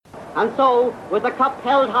And so, with the cup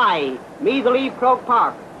held high, Meath leave Croke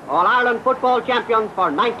Park, All-Ireland football champions for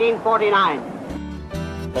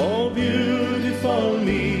 1949. Oh, beautiful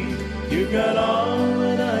Meath, you've got all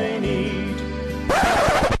that I need.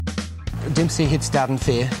 Dempsey hits Darren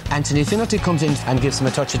Fay. Anthony Finnerty comes in and gives him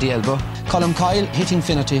a touch of the elbow. Colm Coyle hitting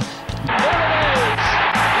Finnerty. They've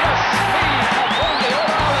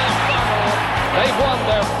won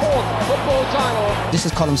their fourth football title. This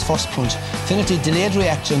is Colm's first punch. Finnerty delayed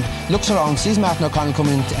reaction, looks around, sees Martin O'Connell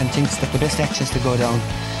coming in and thinks that the best action is to go down.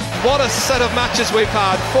 What a set of matches we've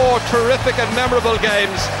had. 4 terrific and memorable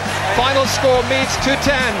games. Final score Meath 2-10,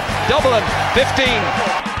 Dublin 15.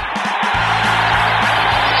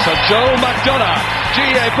 Sir Joe McDonough,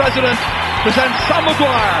 GA President, presents Sam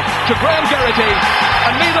Maguire to Graham Geraghty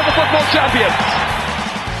and Meath are the football champions.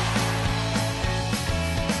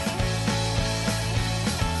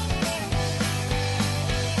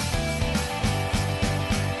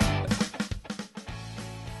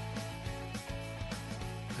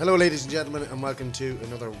 Hello ladies and gentlemen, and welcome to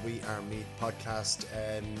another We Are Meath podcast.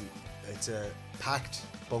 It's a packed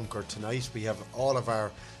bunker tonight. We have all of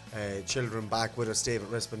our children back with us. David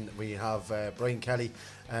Rispin, we have Brian Kelly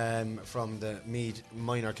from the Meath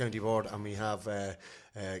Minor County Board, and we have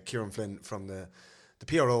Kieran Flynn from the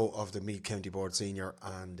PRO of the Meath County Board Senior,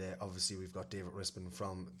 and obviously we've got David Rispin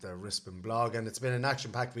from the Rispin blog. And it's been an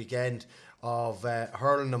action-packed weekend of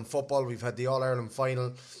hurling and football. We've had the All-Ireland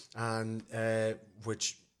final, and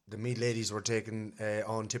which the Meath ladies were taking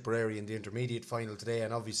on Tipperary in the intermediate final today,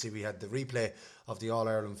 and obviously we had the replay of the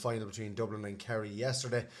All-Ireland final between Dublin and Kerry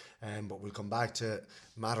yesterday, but we'll come back to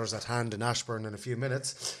matters at hand in Ashbourne in a few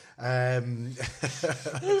minutes.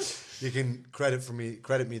 You can credit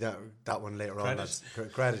me that one later on. That's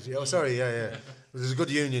credit. Oh, sorry, yeah. There's a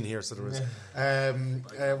good union here, so there is.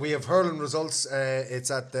 We have hurling results.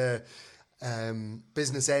 It's at the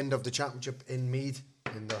business end of the championship in Meath,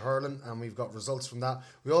 in the hurling, and we've got results from that.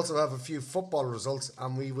 We also have a few football results,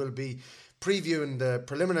 and we will be previewing the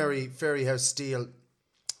preliminary Fairyhouse Steel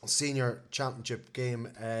Senior Championship game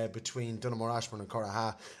between Donaghmore Ashbourne and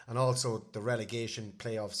Corraha, and also the relegation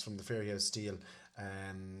playoffs from the Fairyhouse Steel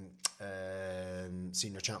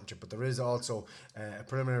Senior Championship. But there is also a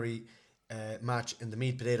preliminary match in the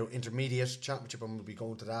Meath Potato Intermediate Championship, and we'll be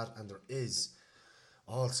going to that. And there is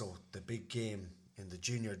also the big game in the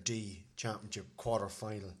Junior D Championship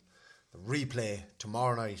quarter-final, the replay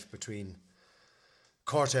tomorrow night between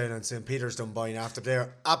Cortown and St. Peter's Dunboyne after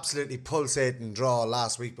their absolutely pulsating draw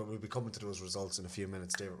last week. But we'll be coming to those results in a few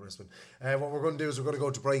minutes, David Rispin. What we're going to do is we're going to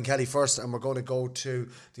go to Brian Kelly first, and we're going to go to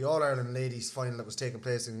the All-Ireland ladies final that was taking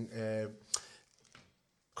place in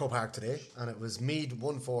Croke Park today, and it was Meath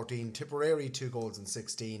 114, Tipperary 2 goals and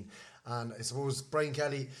 16. And I suppose, Brian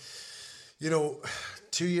Kelly, 2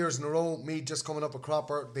 years in a row, Meath just coming up a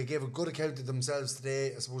cropper. They gave a good account of themselves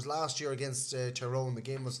today. I suppose last year against Tyrone, the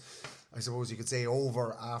game was, I suppose you could say,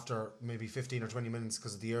 over after maybe 15 or 20 minutes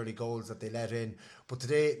because of the early goals that they let in. But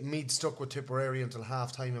today, Meath stuck with Tipperary until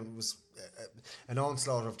half-time, and it was an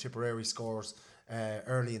onslaught of Tipperary scores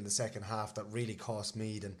early in the second half that really cost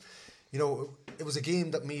Meath. And, it was a game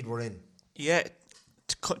that Meath were in. Yeah,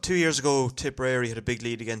 2 years ago, Tipperary had a big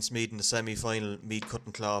lead against Meath in the semi-final. Meath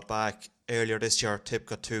couldn't claw it back. Earlier this year, Tip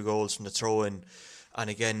got 2 goals from the throw-in, and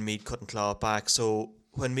again, Meath couldn't claw it back. So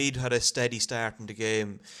when Meath had a steady start in the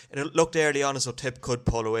game, it looked early on as though Tip could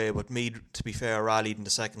pull away, but Meath, to be fair, rallied in the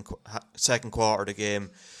second quarter of the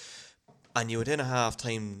game. And you within a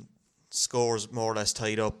half-time, scores more or less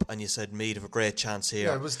tied up, and you said Meath have a great chance here.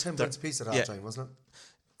 Yeah, it was 10 points apiece at half-time, wasn't it?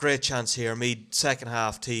 Great chance here. Meath, second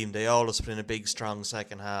half team, they always put in a big, strong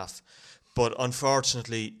second half. But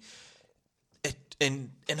unfortunately,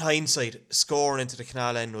 in hindsight, scoring into the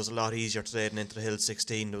canal end was a lot easier today than into the Hill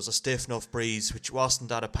 16. There was a stiff enough breeze, which wasn't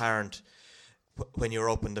that apparent when you were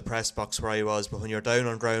up in the press box where I was, but when you're down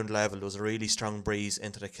on ground level, there was a really strong breeze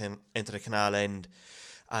into the canal end.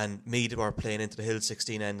 And Meath were playing into the Hill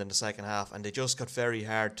 16 end in the second half, and they just got very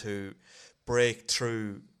hard to break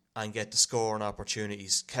through and get the scoring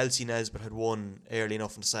opportunities. Kelsey Nesbitt had won early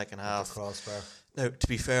enough in the second half. The crossbar. Now, to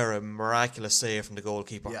be fair, a miraculous save from the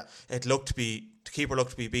goalkeeper. Yeah. The keeper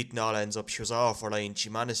looked to be beating all ends up. She was off her line. She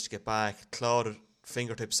managed to get back, clawed a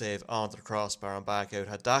fingertip save onto the crossbar and back out.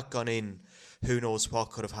 Had that gone in, who knows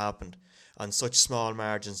what could have happened. On such small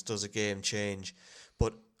margins does a game change.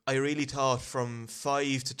 But I really thought from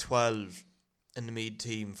 5 to 12 in the Meath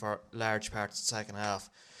team for large parts of the second half,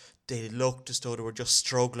 they looked as though they were just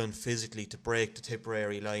struggling physically to break the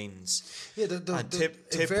Tipperary lines. Yeah, in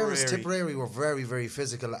fairness, Tipperary were very, very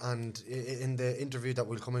physical, and in the interview that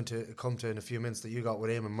we'll come to in a few minutes that you got with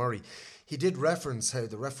Eamon Murray, he did reference how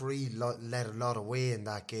the referee let a lot away in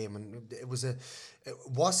that game, and it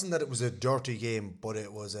wasn't that it was a dirty game, but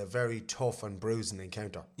it was a very tough and bruising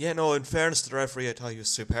encounter. Yeah, no, in fairness to the referee, I thought he was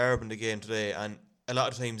superb in the game today, and a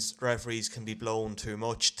lot of times referees can be blown too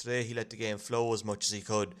much. Today he let the game flow as much as he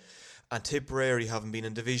could. And Tipperary, having been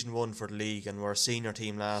in Division 1 for the league and were a senior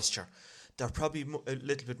team last year, they're probably a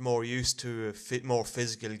little bit more used to a more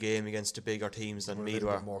physical game against the bigger teams than Meath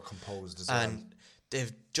were. More composed as and well.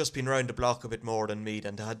 They've just been round the block a bit more than Meath,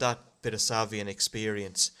 and they had that bit of savvy and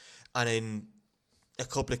experience. And in a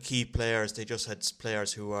couple of key players, they just had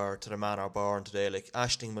players who were to the man or born today. Like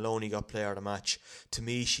Aisling Maloney got player of the match. To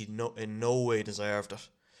me, she in no way deserved it.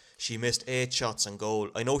 She missed 8 shots on goal.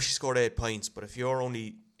 I know she scored 8 points, but if you're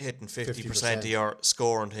only hitting 50% of your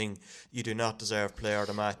scoring thing, you do not deserve player of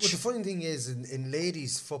the match. Well, the funny thing is, in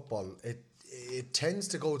ladies football, it tends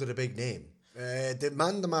to go to the big name. The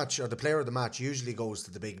man of the match or the player of the match usually goes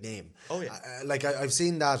to the big name. Oh yeah, I've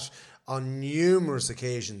seen that on numerous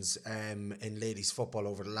occasions in ladies football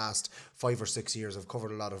over the last 5 or 6 years. I've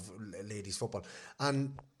covered a lot of ladies football,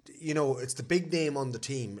 and you know, it's the big name on the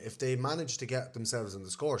team. If they manage to get themselves on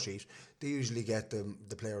the score sheet, they usually get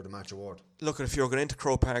the player of the match award. Look, if you're going into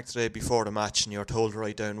Croke Park today before the match and you're told to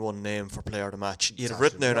write down one name for player of the match, you'd have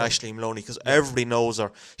written down Aisling Maloney, because everybody knows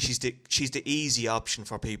her. She's the easy option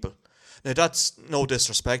for people. Now, that's no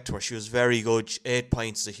disrespect to her. She was very good. 8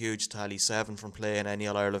 points is a huge tally, 7 from play in any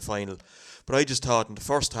All-Ireland final. But I just thought in the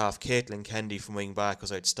first half, Caitlin Kennedy from wing back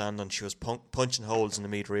was outstanding. She was punching holes in the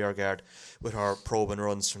Meath rear guard with her probing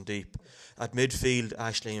runs from deep. At midfield,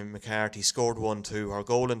 Aisling McCarthy scored 1-2. Her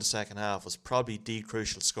goal in the second half was probably the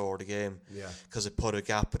crucial score of the game, because it put a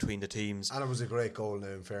gap between the teams. And it was a great goal now,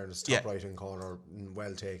 in fairness. Top right-hand corner,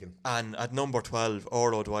 well taken. And at number 12,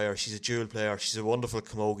 Orla Dwyer, she's a dual player. She's a wonderful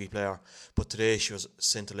camogie player. But today she was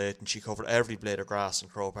scintillating. She covered every blade of grass in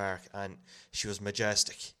Croke Park, and she was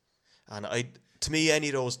majestic. And to me, any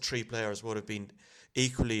of those 3 players would have been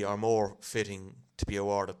equally or more fitting to be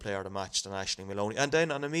awarded player of the match than Aisling Maloney. And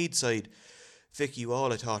then on the Meath side, Vicky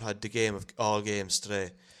Wall, I thought, had the game of all games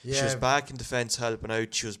today. Yeah. She was back in defence helping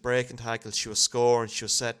out. She was breaking tackles. She was scoring. She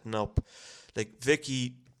was setting up. Like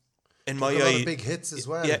Vicky, in my eyes, a lot of big hits as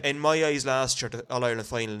well. Yeah, in my eyes, last year the All Ireland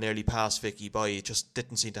final nearly passed Vicky by. It just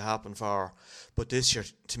didn't seem to happen for her. But this year,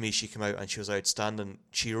 to me, she came out and she was outstanding.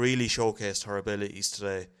 She really showcased her abilities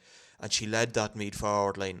today, and she led that Meath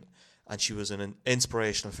forward line, and she was an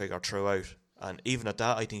inspirational figure throughout. And even at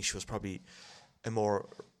that, I think she was probably a more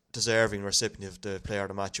deserving recipient of the player of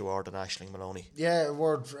the match award than Aisling Maloney. Yeah, a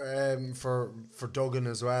word for Duggan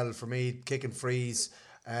as well. For me, kicking frees,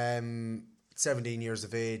 17 years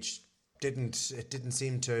of age. It didn't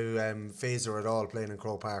seem to phase her at all playing in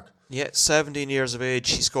Croke Park. Yeah, 17 years of age.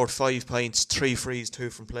 She scored 5 points, 3 frees,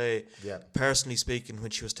 2 from play. Yeah. Personally speaking,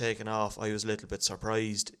 when she was taken off, I was a little bit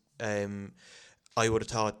surprised. I would have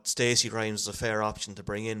thought Stacey Grimes was a fair option to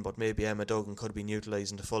bring in, but maybe Emma Duggan could be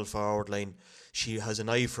utilising the full forward line. She has an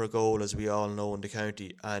eye for a goal, as we all know, in the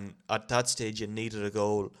county, and at that stage you needed a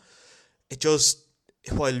goal. It just,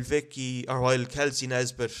 while Kelsey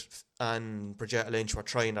Nesbitt and Bridgette Lynch were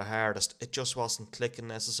trying their hardest, it just wasn't clicking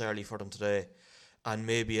necessarily for them today. And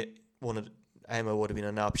maybe Emma would have been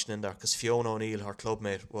an option in there, because Fiona O'Neill, her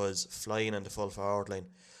clubmate, was flying in the full forward line,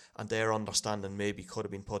 and their understanding maybe could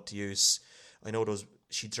have been put to use. I know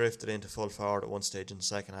she drifted into full forward at one stage in the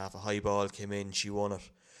second half. A high ball came in, she won it.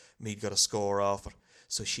 Meath got a score off it.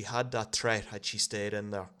 So she had that threat had she stayed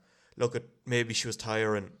in there. Look, maybe she was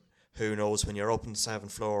tiring. Who knows? When you're up on the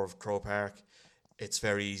 7th floor of Croke Park, it's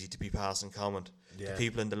very easy to be passing comment. Yeah. The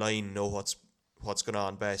people in the line know what's going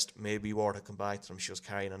on best. Maybe Ward had come back to them. She was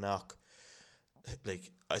carrying a knock.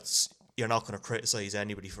 You're not going to criticise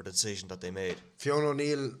anybody for the decision that they made. Fiona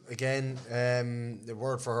O'Neill, again, the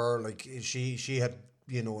word for her, she had,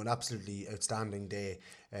 an absolutely outstanding day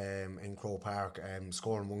in Croke Park,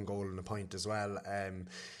 scoring 1 goal and a point as well.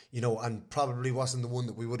 And probably wasn't the one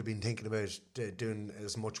that we would have been thinking about doing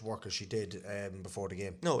as much work as she did before the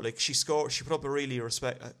game. No, she put up a really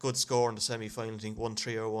good score in the semi-final, I think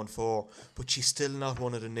 1-3 or 1-4, but she's still not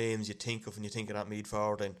one of the names you think of when you think of that Meath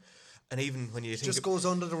forward line. And even when you think just goes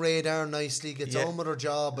under the radar nicely, gets on with her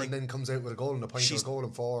job, and then comes out with a goal and a point or a goal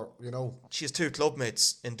and 4, She has 2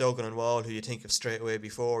 clubmates in Duggan and Wall who you think of straight away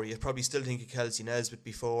before. You probably still think of Kelsey Nesbitt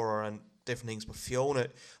before and different things, but Fiona,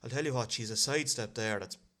 I'll tell you what, she's a sidestep there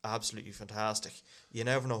that's absolutely fantastic. You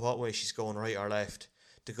never know what way she's going, right or left.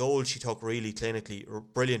 The goal she took really clinically,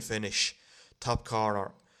 brilliant finish, top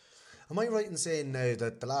corner. Am I right in saying now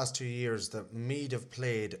that the last 2 years that Meath have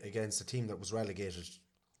played against a team that was relegated?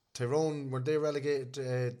 Tyrone, were they relegated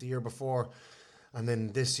the year before? And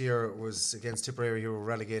then this year it was against Tipperary, who were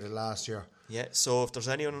relegated last year. Yeah, so if there's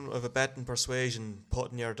anyone of a betting persuasion,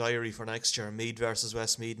 put in your diary for next year, Meath versus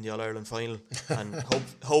Westmeath in the All-Ireland final, and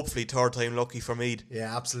hopefully third time lucky for Meath.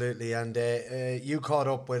 Yeah, absolutely. And you caught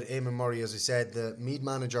up with Eamon Murray, as I said, the Meath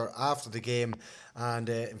manager, after the game. And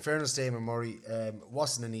in fairness to Eamon Murray,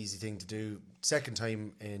 wasn't an easy thing to do. Second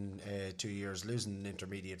time in 2 years, losing an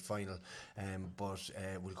intermediate final. But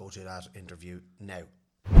we'll go to that interview now.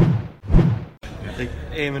 Like,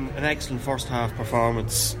 Eamon, an excellent first half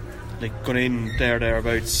performance. Like, going in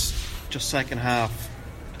thereabouts, just second half,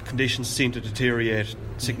 conditions seemed to deteriorate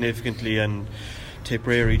significantly, and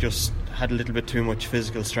Tipperary just had a little bit too much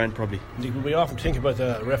physical strength, probably. We often think about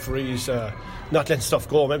the referees not letting stuff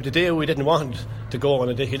go. Maybe today we didn't want to go,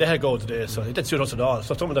 and he let it go today, so it didn't suit us at all.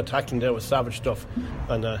 So some of the tackling there was savage stuff,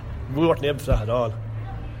 and we weren't able to that at all.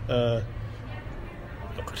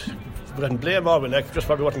 Look, we can blame all we like, just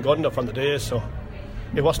probably wasn't good enough on the day, so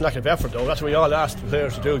it wasn't active effort though. That's what we all asked the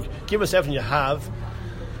players to do. Give us everything you have,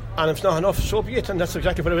 and if it's not enough, so be it. And that's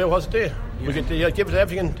exactly what it was today. We could give it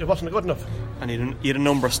everything, and it wasn't good enough. And you had a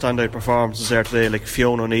number of standout performances there today. Like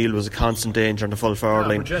Fiona O'Neill was a constant danger on the full forward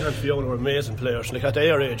line. Jen and Fiona were amazing players. Like at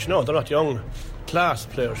their age, no, they're not young, class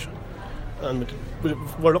players. And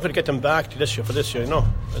we're looking to get them back to this year, for this year, you know.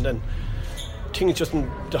 And then things just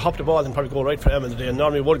to hop the ball and probably go right for Emma today, and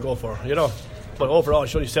normally would go for her, you know. But overall,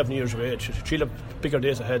 she's only 7 years of age. She'll have bigger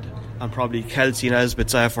days ahead. And probably Kelsey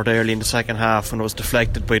Nesbitt's effort early in the second half when it was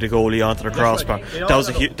deflected by the goalie onto the crossbar. Right.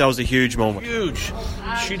 That was a huge moment. Huge.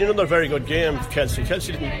 She did another very good game, Kelsey.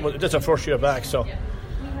 Kelsey didn't. Well, that's her first year back, so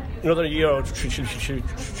another year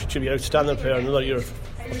she'll be an outstanding player. Another year of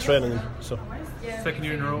training. So second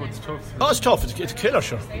year in a row, it's tough. Oh, it's tough. It's a killer,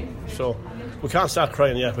 sure. So we can't start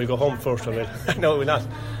crying yet. We go home first, and no, we'll not.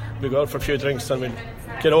 We'll go out for a few drinks, and we'll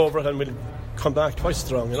get over it, and we'll come back twice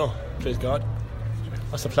strong, you know. Please God.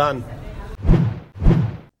 That's the plan.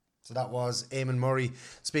 So that was Eamon Murray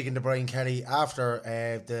speaking to Brian Kelly after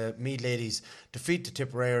the Meath ladies defeat the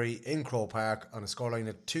Tipperary in Croke Park on a scoreline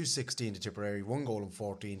of 2-16 to Tipperary, 1 goal and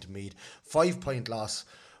 14 to Meath. 5-point loss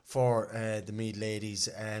for the Meath ladies,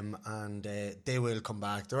 and they will come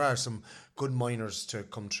back. There are some good minors to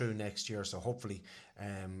come through next year, so hopefully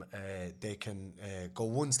they can go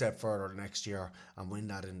one step further next year and win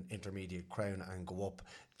that intermediate crown and go up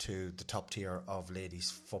to the top tier of ladies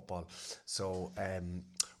football. So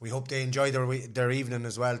we hope they enjoy their evening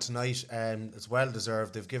as well tonight. It's well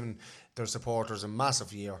deserved. They've given their supporters a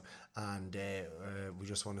massive year, and we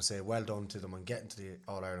just want to say well done to them on getting to the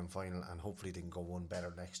All-Ireland final, and hopefully they can go one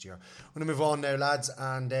better next year. I'm going to move on now, lads,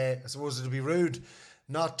 and I suppose it would be rude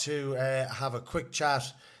not to have a quick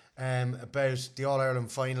chat about the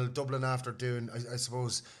All-Ireland final. Dublin, after doing, I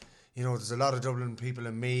suppose, you know, there's a lot of Dublin people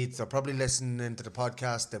in Meath. They're probably listening to the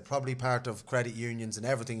podcast. They're probably part of credit unions and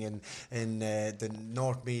everything in the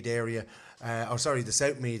North Meath area, the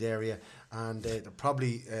South Meath area, and they're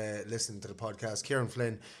probably listening to the podcast. Kieran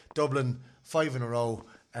Flynn, Dublin, 5 in a row.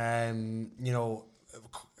 You know,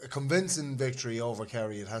 a convincing victory over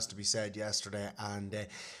Kerry, it has to be said, yesterday, and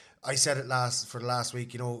I said it last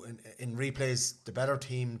week, you know, in replays, the better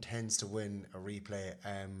team tends to win a replay.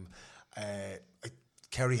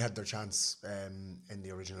 Kerry had their chance in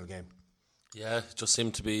the original game. Yeah, it just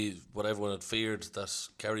seemed to be what everyone had feared, that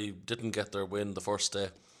Kerry didn't get their win the first day.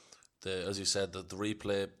 As you said, the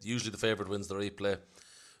replay, usually the favourite wins the replay.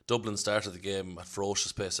 Dublin started the game at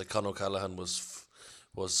ferocious pace. Like Conor O'Callaghan was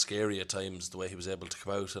scary at times, the way he was able to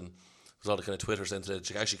come out, and there's a lot of kind of Twitter saying today that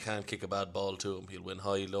you actually can't kick a bad ball to him. He'll win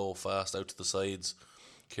high, low, fast, out to the sides.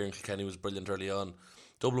 Kieran Kilkenny was brilliant early on.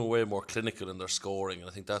 Dublin were way more clinical in their scoring, and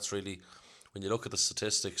I think that's really, when you look at the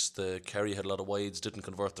statistics, the Kerry had a lot of wides, didn't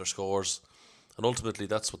convert their scores, and ultimately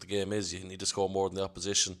that's what the game is. You need to score more than the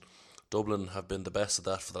opposition. Dublin have been the best at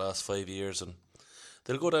that for the last 5 years, and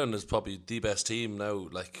they'll go down as probably the best team now.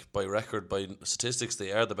 Like, by record, by statistics,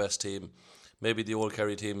 they are the best team. Maybe the old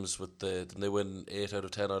Kerry teams they win 8 out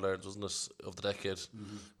of 10 All-Irelands, wasn't it, of the decade,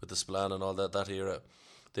 with the Spillane and all that era.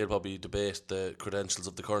 They'll probably debate the credentials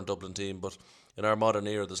of the current Dublin team, but in our modern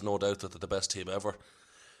era, there's no doubt that they're the best team ever.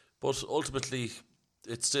 But ultimately,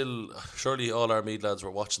 it's still, surely all our Meath lads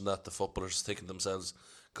were watching that, the footballers thinking to themselves,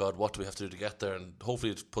 God, what do we have to do to get there? And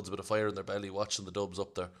hopefully it puts a bit of fire in their belly watching the Dubs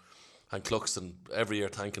up there. And Cluxton every year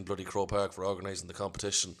thanking bloody Croke Park for organising the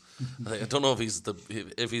competition. I don't know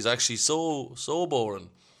if he's actually so boring,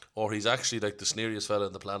 or he's actually like the sneeriest fella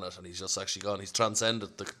on the planet, and he's just actually gone. He's transcended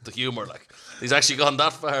the humour. Like he's actually gone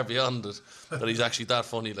that far beyond it that he's actually that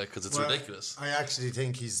funny. Like because it's ridiculous. I actually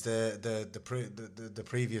think he's the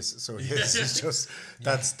previous. So he's just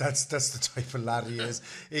that's the type of lad he is.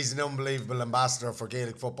 He's an unbelievable ambassador for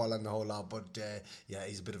Gaelic football and the whole lot. But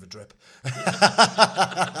he's a bit of a drip.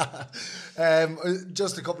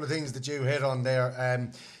 Just a couple of things that you hit on there.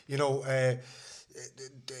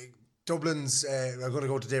 Dublin's, I'm going to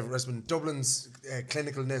go to David Risman. Dublin's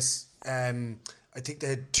clinicalness, I think they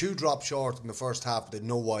had 2 drop short in the first half, but they had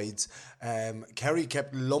no wides. Kerry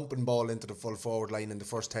kept lumping ball into the full forward line in the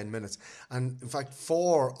first 10 minutes. And in fact,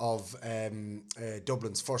 4 of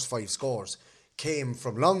Dublin's first 5 scores came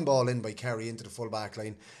from long ball in by Kerry into the full back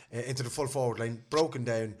line, into the full forward line, broken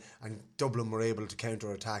down, and Dublin were able to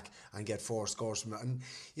counter attack and get 4 scores from it. And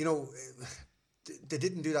they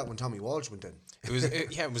didn't do that when Tommy Walsh went in.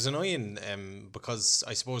 It was annoying because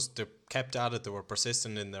I suppose they kept at it. They were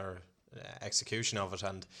persistent in their execution of it,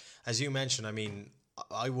 and as you mentioned, I mean,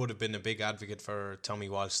 I would have been a big advocate for Tommy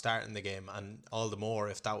Walsh starting the game, and all the more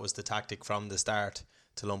if that was the tactic from the start,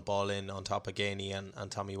 to lump ball in on top of Gainey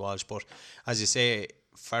and Tommy Walsh. But as you say,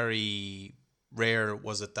 very rare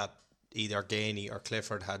was it that either Gainey or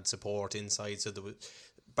Clifford had support inside, so there was,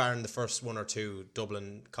 barring the first 1 or 2,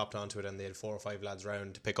 Dublin copped onto it and they had 4 or 5 lads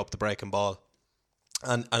round to pick up the breaking ball.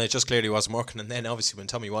 And it just clearly wasn't working. And then obviously when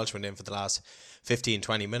Tommy Walsh went in for the last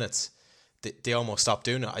 15-20 minutes, they almost stopped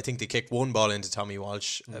doing it. I think they kicked 1 ball into Tommy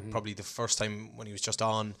Walsh, probably the first time when he was just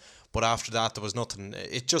on. But after that, there was nothing.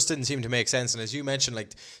 It just didn't seem to make sense. And as you mentioned,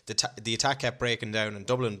 like the attack kept breaking down, and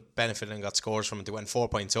Dublin benefited and got scores from it. They went 4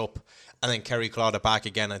 points up, and then Kerry clawed it back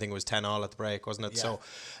again. I think it was 10-all at the break, wasn't it? Yeah. So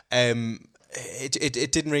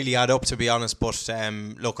it didn't really add up, to be honest. But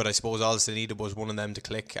look, I suppose all they needed was one of them to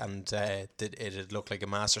click, and it looked like a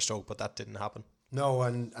masterstroke, but that didn't happen. No,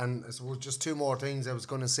 and I suppose just 2 more things I was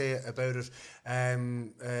going to say about it.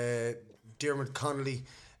 Diarmuid Connolly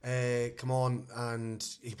come on, and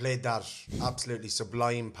he played that absolutely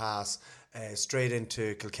sublime pass straight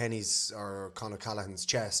into Kilkenny's or Conor Callaghan's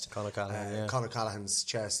chest. Conor Callaghan's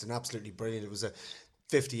chest, and absolutely brilliant. It was a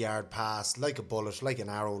 50-yard pass, like a bullet, like an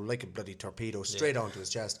arrow, like a bloody torpedo, straight onto his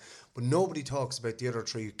chest. But nobody talks about the other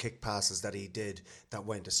 3 kick passes that he did that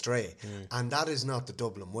went astray. And that is not the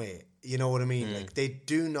Dublin way. You know what I mean? Like, they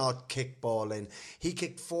do not kick ball in. He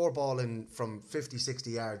kicked 4 ball in from 50, 60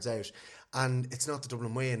 yards out. And it's not the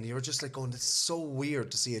Dublin way. And you're just like going, it's so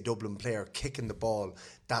weird to see a Dublin player kicking the ball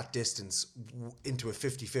that distance into a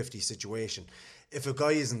 50-50 situation. If a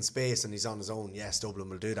guy is in space and he's on his own, yes, Dublin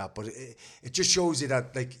will do that. But it just shows you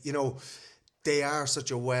that, like, you know, they are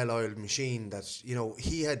such a well-oiled machine that, you know,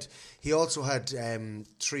 he also had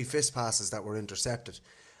 3 fist passes that were intercepted.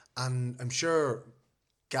 And I'm sure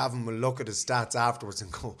Gavin will look at his stats afterwards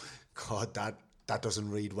and go, God, that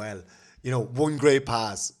doesn't read well. You know, 1 great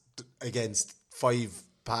pass against 5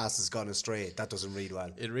 passes gone astray, that doesn't read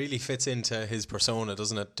well. It really fits into his persona,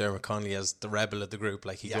 doesn't it, Diarmuid Connolly, as the rebel of the group.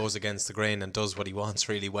 Like, he goes against the grain and does what he wants,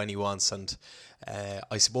 really, when he wants. And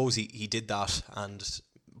I suppose he did that, and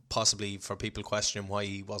possibly for people questioning why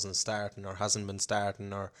he wasn't starting or hasn't been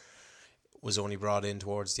starting or was only brought in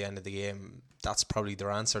towards the end of the game, that's probably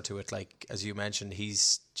their answer to it. Like, as you mentioned,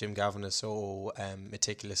 Jim Gavin is so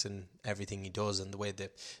meticulous in everything he does, and the way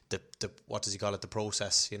the what does he call it, the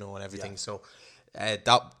process, you know, and everything. So that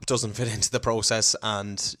doesn't fit into the process,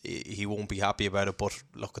 and he won't be happy about it. But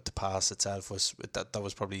look at the pass itself, that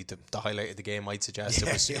was probably the highlight of the game, I'd suggest.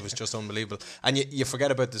 It was just unbelievable. And you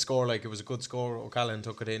forget about the score. Like, it was a good score. O'Callaghan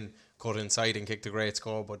took it in, cut inside and kicked a great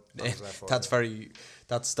score, but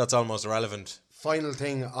that's almost irrelevant. Final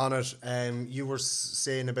thing on it, you were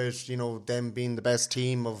saying about, you know, them being the best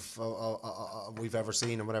team of we've ever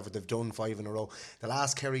seen, and whatever, they've done 5 in a row. The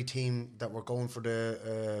last Kerry team that were going for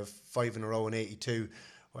the 5 in a row in 82,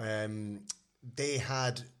 they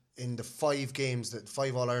had, in the 5 games, that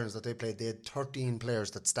 5 All-Irelands that they played, they had 13 players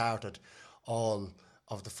that started all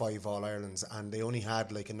of the 5 All-Irelands, and they only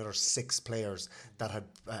had like another 6 players that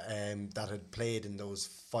had played in those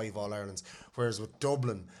 5 All-Irelands. Whereas with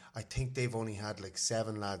Dublin, I think they've only had like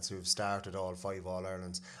 7 lads who have started all 5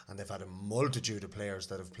 All-Irelands, and they've had a multitude of players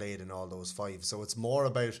that have played in all those 5. So it's more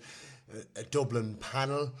about a Dublin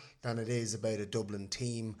panel than it is about a Dublin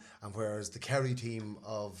team. And whereas the Kerry team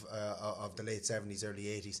of the late 70s, early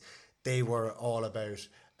 80s, they were all about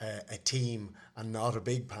a team and not a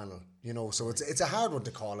big panel, you know. So it's a hard one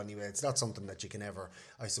to call anyway. It's not something that you can ever,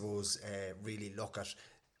 I suppose, really look at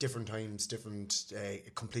different times,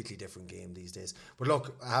 completely different game these days. But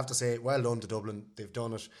look, I have to say, well done to Dublin. They've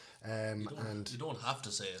done it. You don't have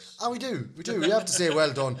to say it. Oh, we do. We have to say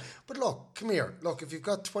well done. But look, come here. Look, if you've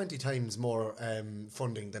got 20 times more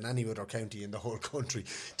funding than any other county in the whole country,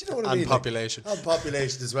 do you know what I mean? And population. And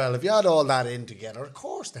population as well. If you add all that in together, of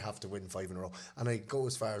course they have to win 5 in a row. And I go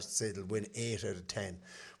as far as to say they'll win 8 out of 10.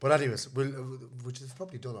 But anyways, which they've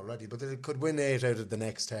probably done already, but they could win 8 out of the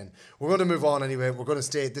next 10. We're going to move on anyway. We're going to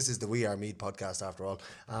stay. This is the We Are Meath podcast after all.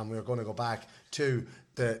 And we're going to go back to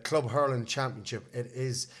the Club Hurling Championship. It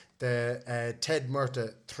is the Ted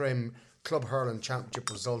Murtagh Trim Club Hurling Championship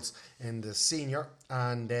results in the senior,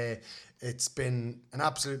 and it's been an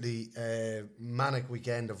absolutely manic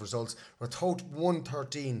weekend of results. Ratoath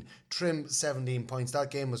 113, Trim 17 points.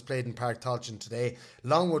 That game was played in Park Tolchin today.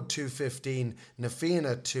 Longwood 215,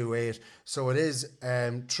 Nafina 2-8. So it is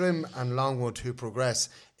Trim and Longwood who progress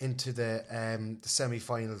into the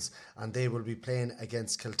semi-finals, and they will be playing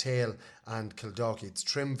against Kiltale and Kildalkey. It's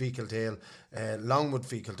Trim v Kiltale, Longwood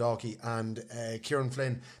v Kildalkey, and Kieran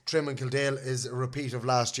Flynn. Trim and Kildale is a repeat of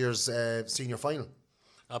last year's senior final.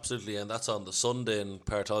 Absolutely, and that's on the Sunday in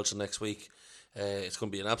Partolchin next week. It's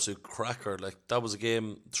going to be an absolute cracker. Like, that was a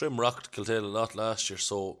game, Trim rocked Kiltale a lot last year,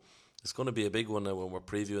 so it's going to be a big one now when we're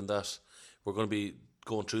previewing that. We're going to be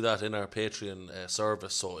going through that in our Patreon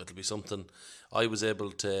service, so it'll be something. I was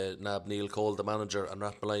able to nab Neil Cole, the manager, and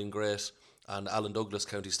Rathmaline great, and Alan Douglas,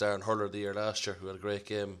 County Star and Hurler of the year last year, who had a great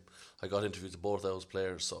game. I got interviews with both those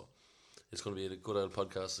players, so it's going to be a good old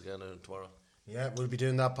podcast again tomorrow. Yeah, we'll be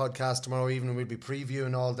doing that podcast tomorrow evening. We'll be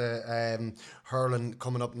previewing all the hurling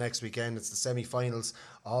coming up next weekend. It's the semi-finals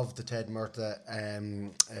of the Ted Murtagh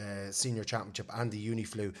Senior Championship and the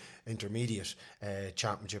Uniflu Intermediate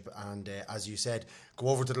Championship. And as you said, go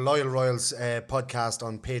over to the Loyal Royals podcast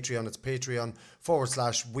on Patreon. It's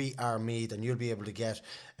Patreon.com/We Are Meath, and you'll be able to get,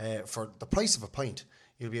 for the price of a pint,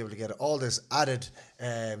 you'll be able to get all this added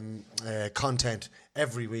content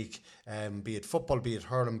every week, be it football, be it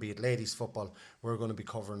hurling, be it ladies football. We're going to be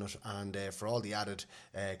covering it, and for all the added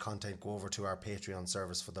content, go over to our Patreon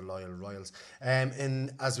service for the Loyal Royals.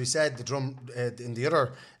 As we said, in the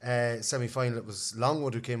other semi-final, it was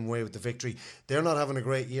Longwood who came away with the victory. They're not having a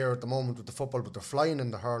great year at the moment with the football, but they're flying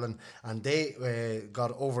in the hurling, and they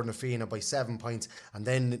got over Nafina by 7 points, and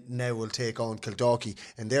then now will take on Kildalkey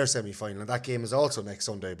in their semi-final, and that game is also next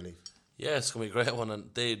Sunday, I believe. Yeah, it's going to be a great one,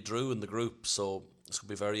 and they drew in the group, so it's going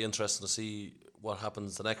to be very interesting to see what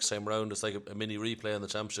happens the next time round. It's like a mini replay in the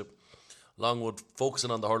championship. Longwood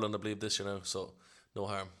focusing on the hurling, I believe, this year now, so no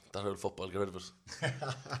harm. That old football, get rid of it.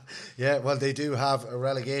 Yeah, well, they do have a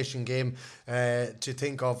relegation game to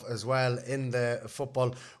think of as well in the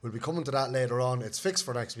football. We'll be coming to that later on. It's fixed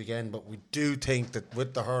for next weekend, but we do think that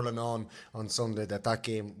with the hurling on Sunday, that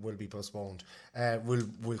game will be postponed.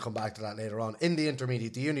 We'll come back to that later on. In the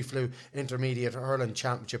intermediate, the Uniflu Intermediate Hurling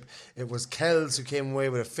Championship, it was Kells who came away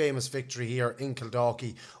with a famous victory here in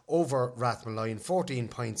Kildalkey over Rathmaline, 14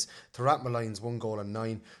 points to Rathmaline's 1 goal and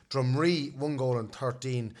 9. Drumree 1 goal and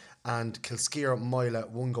 13, and Kilskeer Moyle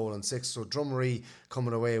 1 goal and 6. So Drumree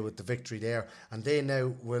coming away with the victory there, and they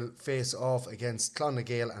now will face off against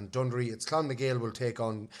Clonagale and Dundee. It's Clonagale will take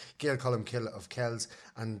on Gael Columkill of Kells,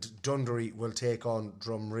 and Dundee will take on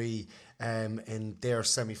Drumree in their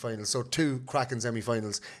semi-finals. So 2 cracking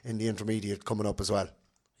semi-finals in the intermediate coming up as well.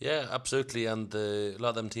 Yeah, absolutely, and a lot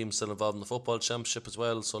of them teams still involved in the football championship as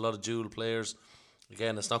well, so a lot of dual players.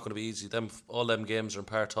 Again, it's not going to be easy. All them games are in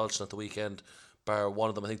Partolchin at the weekend, bar one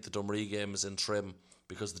of them. I think the Dumree game is in Trim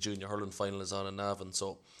because the junior hurling final is on in Navan,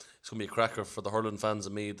 so it's going to be a cracker for the hurling fans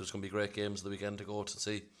of Meath. There's going to be great games the weekend to go to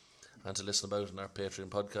see and to listen about in our Patreon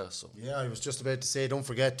podcast. So yeah, I was just about to say, don't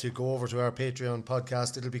forget to go over to our Patreon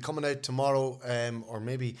podcast. It'll be coming out tomorrow, or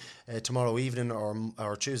maybe tomorrow evening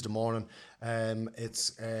or Tuesday morning. It's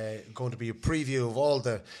going to be a preview of all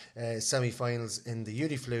the semi-finals in the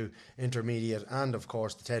Uniflu Intermediate and of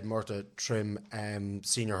course the Ted Murtagh Trim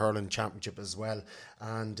Senior Hurling Championship as well.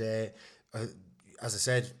 And as I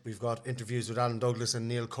said, we've got interviews with Alan Douglas and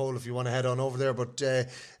Neil Cole if you want to head on over there. But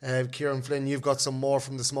Kieran Flynn, you've got some more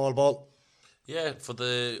from the small ball. Yeah, for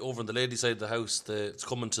over on the ladies' side of the house, it's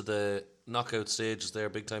coming to the knockout stages there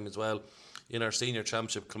big time as well. In our senior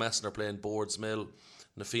championship, Kilmessan are playing Boardsmill,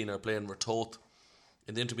 Nafina are playing Ratoath.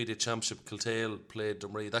 In the intermediate championship, Kiltale played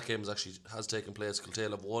Dumree. That game has taken place.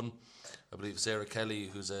 Kiltale have won. I believe Sarah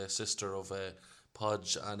Kelly, who's a sister of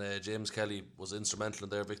Podge, and James Kelly was instrumental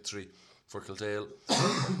in their victory for Kiltale.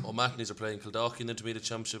 O'Mahony's are playing Kildalkey in the intermediate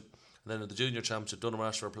championship, and then in the junior championship,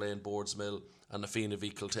 Dunamashire are playing Boardsmill and Nafina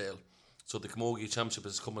v Kiltale. So the Camogie championship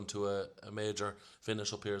is coming to a major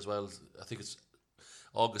finish up here as well.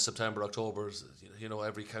 August, September, October,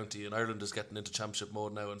 every county in Ireland is getting into championship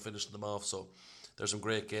mode now and finishing them off. So there's some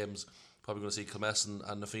great games. Probably going to see Kilmessan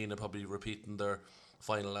and Nafina probably repeating their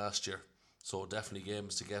final last year. So definitely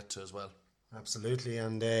games to get to as well. Absolutely,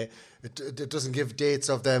 and it doesn't give dates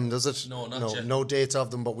of them, does it? No, not yet. No dates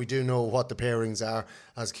of them, but we do know what the pairings are,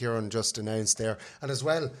 as Kieran just announced there. And as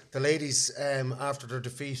well, the ladies, after their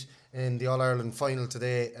defeat in the All-Ireland final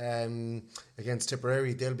today against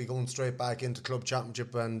Tipperary, they'll be going straight back into Club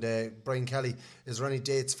Championship. And Brian Kelly, is there any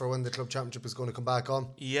dates for when the Club Championship is going to come back on?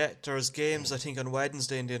 Yeah, there's games I think on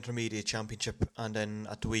Wednesday in the Intermediate Championship, and then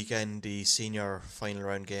at the weekend the senior final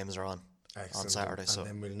round games are on. Excellent. On Saturday. And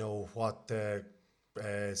then we'll know what the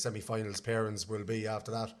semi-finals pairings will be after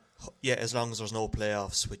that. Yeah, as long as there's no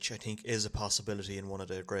playoffs, which I think is a possibility in one of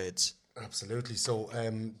the grades. Absolutely. So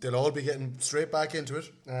they'll all be getting straight back into it,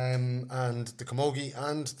 and the Camogie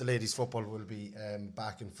and the ladies football will be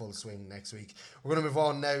back in full swing next week. We're going to move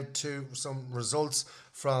on now to some results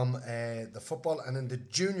from the football, and in the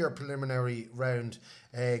junior preliminary round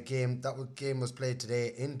game, game was played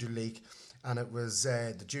today in Duleek. And it was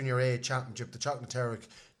the Junior A Championship, the Chocolate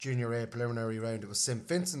Junior A preliminary round. It was St.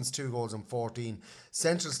 Vincent's 2 goals and 14,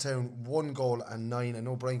 Centralstown 1 goal and 9. I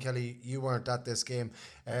know, Brian Kelly, you weren't at this game.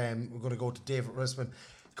 We're going to go to David Risman.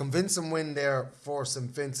 Convincing win there for St.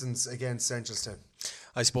 Vincent's against Centralstown.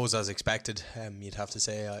 I suppose as expected, you'd have to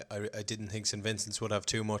say. I didn't think St. Vincent's would have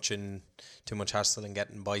too much hassle in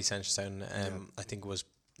getting by Centralstown. I think it was,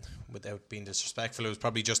 without being disrespectful, it was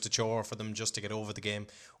probably just a chore for them just to get over the game.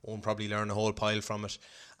 Won't probably learn a whole pile from it,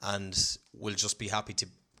 and will just be happy to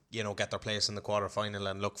get their place in the quarter final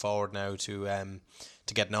and look forward now to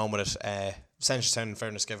getting on with it. Centralstown, in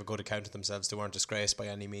fairness, gave a good account of themselves. They weren't disgraced by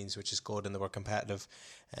any means, which is good, and they were competitive.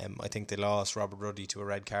 I think they lost Robert Ruddy to a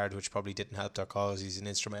red card, which probably didn't help their cause. He's an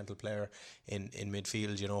instrumental player in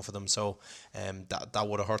midfield, for them. So that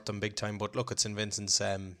would have hurt them big time. But look, at St. Vincent's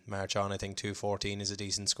march on. I think 2-14 is a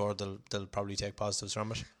decent score. They'll probably take positives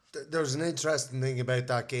from it. There's an interesting thing about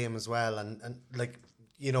that game as well, and like,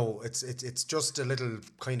 it's just a little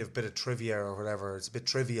kind of bit of trivia or whatever. It's a bit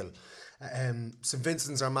trivial. St.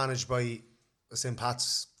 Vincent's are managed by St.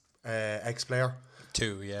 Pat's ex-player.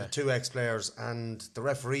 Two ex-players, and the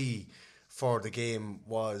referee for the game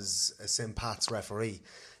was a St. Pat's referee.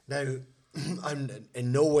 Now, I'm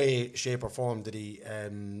in no way, shape or form did he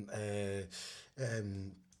have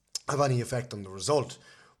any effect on the result.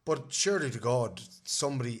 But surely to God,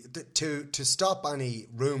 somebody to stop any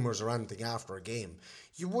rumours or anything after a game,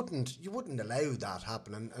 you wouldn't allow that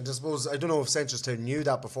happen. And I suppose, I don't know if Centralstown knew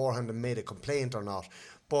that beforehand and made a complaint or not,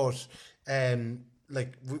 but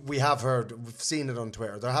like we have heard, we've seen it on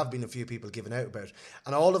Twitter. There have been a few people giving out about it,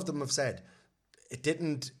 and all of them have said it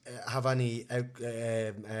didn't have any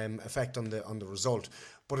effect on the result.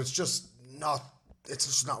 But it's just not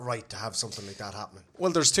right to have something like that happening.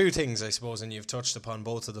 Well, there's two things, I suppose, and you've touched upon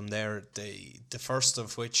both of them there. The first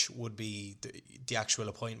of which would be the actual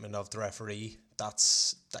appointment of the referee. That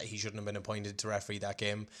he shouldn't have been appointed to referee that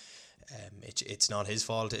game. It's not his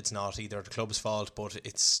fault. It's not either the club's fault, but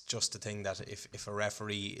it's just a thing that if a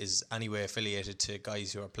referee is anyway affiliated to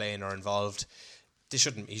guys who are playing or involved, he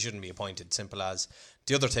shouldn't be appointed. Simple as.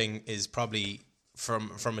 The other thing is probably from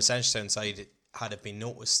a Centralstown side, had it been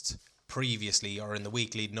noticed previously or in the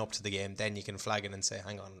week leading up to the game, then you can flag it and say,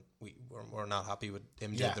 hang on, we're not happy with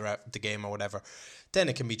him doing the game or whatever. Then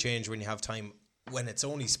it can be changed when you have time. When it's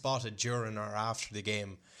only spotted during or after the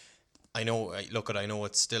game, I know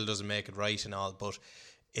it still doesn't make it right and all, but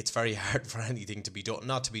it's very hard for anything to be done,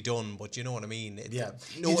 not to be done, but you know what I mean?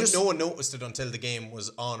 No one noticed it until the game was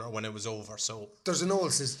on or when it was over. So there's an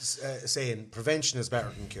old saying, prevention is better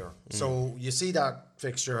than cure. So you see that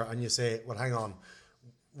fixture and you say, well, hang on,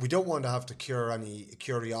 we don't want to have to cure any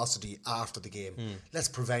curiosity after the game. Let's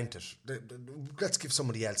prevent it. Let's give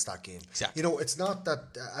somebody else that game. Exactly. It's not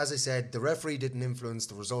that, as I said, the referee didn't influence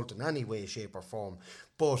the result in any way, shape or form,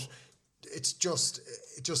 but it just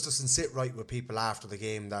doesn't sit right with people after the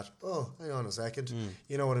game that, oh, hang on a second,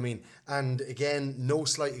 you know what I mean? And again, no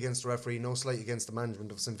slight against the referee, no slight against the management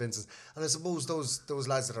of St. Vincent's. And I suppose those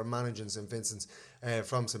lads that are managing St. Vincent's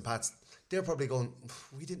from St. Pat's, they're probably going,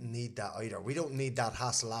 we didn't need that either. We don't need that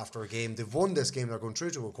hassle after a game. They've won this game, they're going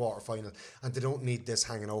through to a quarter final, and they don't need this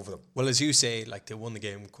hanging over them. Well, as you say, like, they won the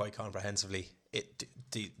game quite comprehensively.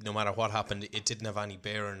 No matter what happened, it didn't have any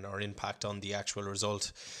bearing or impact on the actual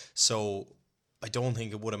result. So I don't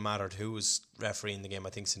think it would have mattered who was refereeing the game. I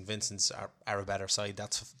think St. Vincent's are a better side.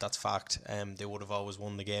 That's fact. They would have always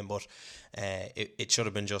won the game, but it should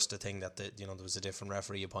have been just a thing that there was a different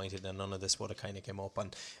referee appointed, and none of this would have kind of came up.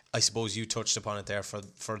 And I suppose you touched upon it there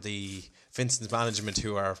for the Vincent's management,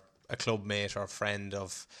 who are a club mate or friend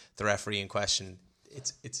of the referee in question,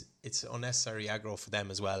 it's unnecessary aggro for them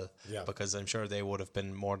as well. Yeah. Because I'm sure they would have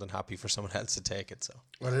been more than happy for someone else to take it. So.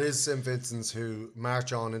 Well, it is St Vincent's who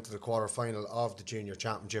march on into the quarter-final of the Junior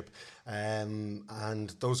Championship, and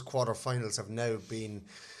those quarter-finals have now been...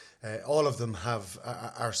 all of them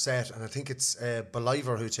are set, and I think it's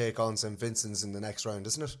Believer who take on St Vincent's in the next round,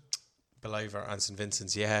 isn't it? Believer and St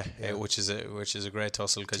Vincent's, which is a great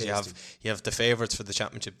tussle, because you have the favourites for the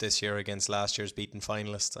championship this year against last year's beaten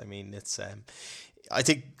finalists. I mean, it's I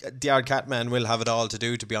think the Ardcat man will have it all to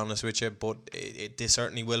do, to be honest with you, but they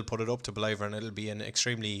certainly will put it up to Believer, and it'll be an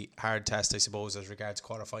extremely hard test, I suppose, as regards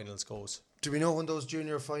quarterfinals goes. Do we know when those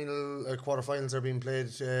junior quarterfinals are being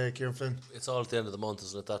played, Kieran Flynn? It's all at the end of the month,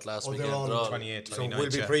 isn't it? That last weekend. They're all 28, so we'll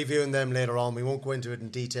be previewing them later on. We won't go into it in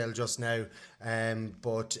detail just now,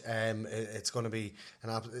 but it's going to be,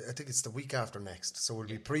 I think it's the week after next. So we'll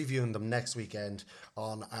be previewing them next weekend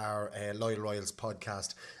on our Loyal Royals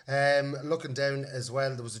podcast. Looking down as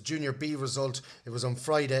well, there was a Junior B result. It was on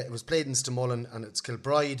Friday. It was played in Stamullen, and it's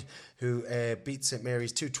Kilbride who beat St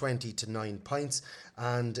Mary's 220 to 9 points.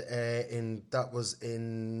 And I'm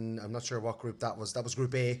not sure what group that was. That was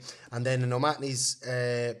Group A. And then in O'Mahony's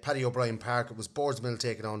Paddy O'Brien Park, it was Boardsmill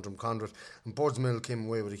taking on Drumcondra, and Boardsmill came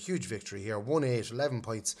away with a huge victory here. 1-8, 11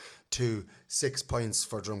 points to 6 points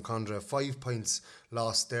for Drumcondra. 5 points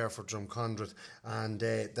lost there for Drumcondra, and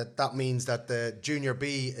that means that the Junior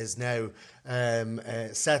B is now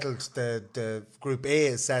settled. The Group A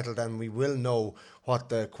is settled, and we will know what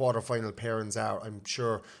the quarter-final pairings are, I'm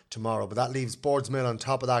sure, tomorrow. But that leaves Boardsmill on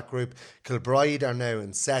top of that group. Kilbride are now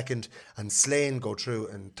in second, and Slane go through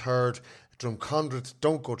in third. Drumcondra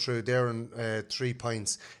don't go through. They're in 3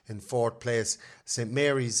 points in fourth place. St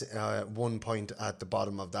Mary's 1 point at the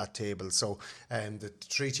bottom of that table. So the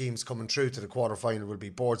three teams coming through to the quarter-final will be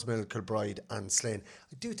Boardsmill, Kilbride and Slane.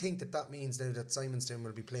 I do think that means now that Simonstown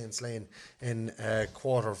will be playing Slane in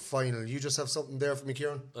quarter-final. You just have something there for me,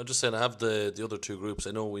 Kieran? I'm just saying I have the other two groups.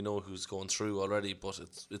 We know who's going through already, but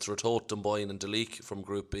it's Ratoath, Dunboyne and Duleek from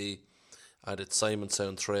Group B. And it's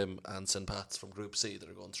Simonstown, Trim and St Pat's from Group C that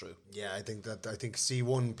are going through. Yeah, I think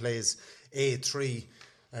C1 plays A3.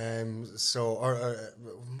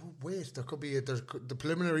 Wait, there could be the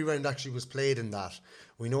preliminary round actually was played in that.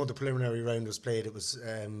 We know the preliminary round was played. It was,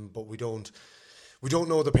 but we don't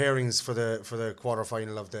know the pairings for the quarter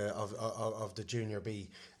final of the Junior B.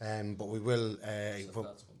 But we will.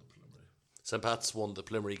 St Pat's won the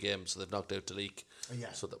preliminary game, so they've knocked out Duleek.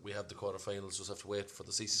 Yeah. So that we have the quarterfinals. Just have to wait for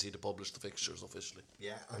the CCC to publish the fixtures officially.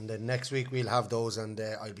 Yeah, and then next week we'll have those, and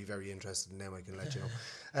I'll be very interested in them. I can let you know.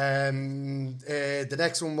 The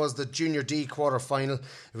next one was the Junior D quarter-final.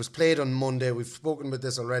 It was played on Monday. We've spoken about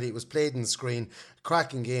this already. It was played in Screen.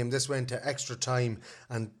 Cracking game. This went to extra time,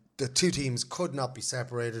 and the two teams could not be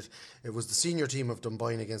separated. It was the senior team of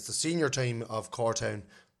Dunboyne against the senior team of Cortown,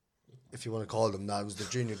 if you want to call them that. It was the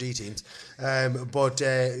Junior D teams. But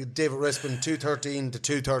David Rispin, 213 to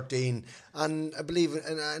 213, and I believe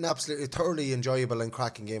an absolutely thoroughly enjoyable and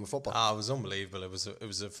cracking game of football. It was unbelievable. It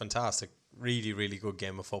was a fantastic, really, really good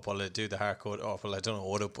game of football. They do the hardcore. I don't know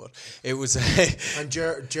what it, but it was. And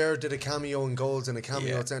Ger did a cameo in goals and a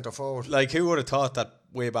cameo at centre forward. Like, who would have thought that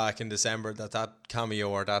way back in December that cameo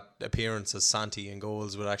or that appearance as Santi in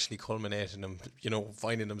goals would actually culminate in him,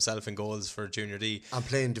 finding himself in goals for Junior D and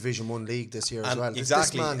playing Division 1 league this year as well.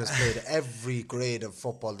 Exactly. This man has played every grade of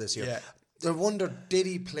football this year. Yeah. I wonder, did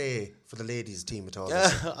he play for the ladies' team at all?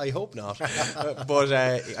 I hope not. But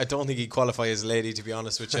I don't think he'd qualify as a lady, to be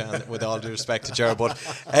honest with you, and with all due respect to Ger. But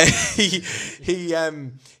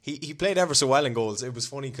he played ever so well in goals. It was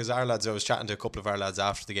funny because I was chatting to a couple of our lads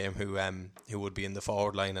after the game who would be in the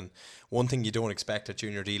forward line, and one thing you don't expect at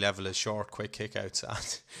Junior D level is short, quick kickouts.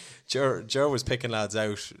 And Ger was picking lads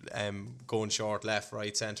out, going short, left,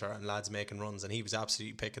 right, centre, and lads making runs, and he was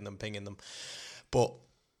absolutely picking them, pinging them. But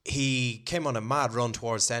he came on a mad run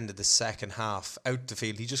towards the end of the second half out the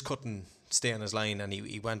field. He just couldn't stay on his line, and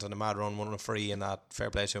he went on a mad run, won a free, and that, fair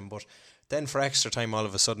play to him. But then for extra time, all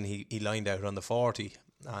of a sudden he lined out on the 40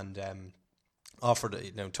 and offered,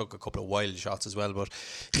 took a couple of wild shots as well. But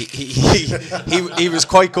he was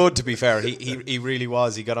quite good, to be fair. He really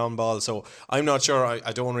was. He got on ball. So I'm not sure.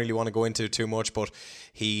 I don't really want to go into too much, but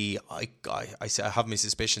I have my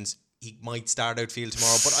suspicions. He might start outfield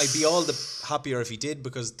tomorrow, but I'd be all the happier if he did,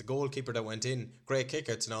 because the goalkeeper that went in, great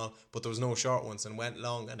kickouts and all, but there was no short ones and went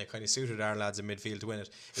long, and it kind of suited our lads in midfield to win it.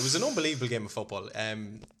 It was an unbelievable game of football.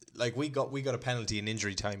 We got a penalty in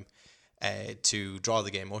injury time to draw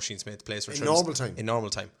the game. Oisin Smith plays for in Trim normal time. In normal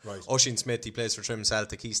time, right. Oisin Smith, he plays for Trim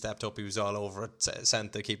Celtic. He stepped up. He was all over it.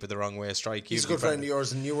 Sent the keeper the wrong way. Strike. He's a good friend of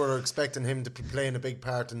yours, and you were expecting him to be playing a big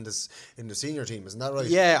part in the senior team, isn't that right?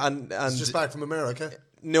 Yeah, and he's just back from America.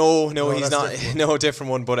 No, he's not. No,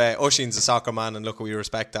 different one. But Oisin's a soccer man, and look, we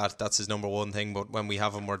respect that. That's his number one thing. But when we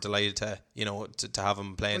have him, we're delighted to have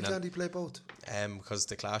him playing. Why can't he play both? Because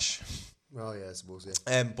they clash. Oh yeah, I suppose,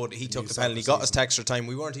 yeah. But he took the penalty, got us to extra time.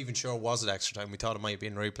 We weren't even sure was it extra time. We thought it might be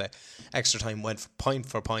in replay. Extra time went point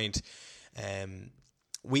for point.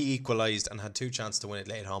 We equalised and had 2 chances to win it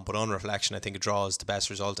later on, but on reflection I think a draw is the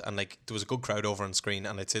best result. And like, there was a good crowd over on screen,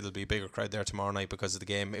 and I'd say there'll be a bigger crowd there tomorrow night because of the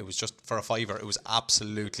game. It was just for a fiver, it was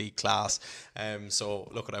absolutely class. So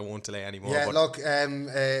look, I won't delay anymore. Yeah, look,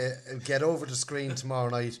 get over the screen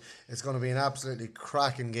tomorrow night. It's going to be an absolutely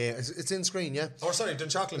cracking game. It's in screen, yeah? Oh, sorry,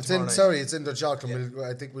 Dunshaughlin tomorrow night. Sorry, it's in Dunshaughlin.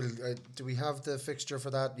 I think we'll do we have the fixture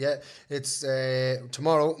for that? Yeah, it's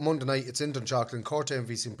tomorrow, Monday night. It's in Dunshaughlin, Cortown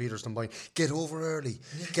v St Peter's Dunboyne. Get over early.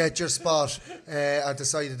 Get your spot at the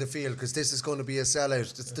side of the field, because this is going to be a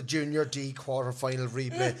sellout. It's the Junior D quarter-final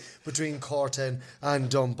replay between Cortown and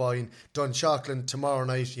Dunboyne. Dunshaughlin tomorrow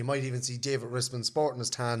night. You might even see David Risman sporting his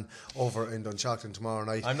tan over in Dunshaughlin tomorrow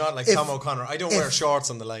night. I'm not like Tom O'Connor. I don't wear shorts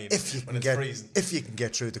on the line when it's freezing. If you can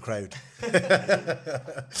get through the crowd.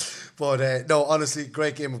 But no, honestly,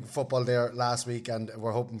 great game of football there last week, and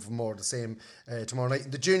we're hoping for more of the same tomorrow night.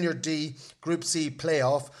 In the Junior D Group C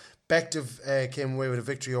playoff, Bective came away with a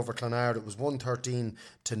victory over Clonard. It was 113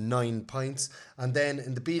 to 9 points. And then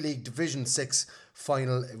in the B League Division 6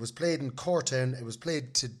 final, it was played in Cortown. It was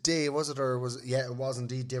played today, was it? Or was it? Yeah, it was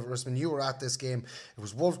indeed. David Risman, you were at this game. It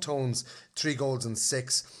was Wolf Tones 3 goals and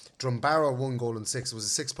 6. Drumbarra 1 goal and 6. It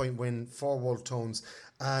was a 6-point win for Wolf Tones.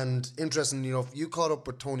 And interestingly enough, you caught up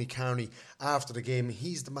with Tony Carney after the game.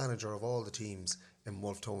 He's the manager of all the teams in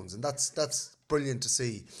Wolf Tones, and that's brilliant to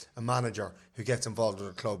see a manager who gets involved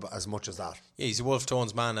with a club as much as that. Yeah, he's a Wolf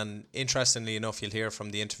Tones man, and interestingly enough, you'll hear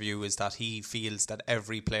from the interview is that he feels that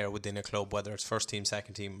every player within a club, whether it's first team,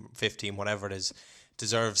 second team, fifth team, whatever it is,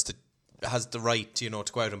 has the right, to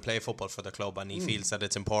go out and play football for the club, and he feels that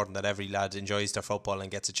it's important that every lad enjoys their football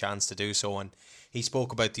and gets a chance to do so. And he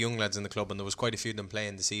spoke about the young lads in the club, and there was quite a few of them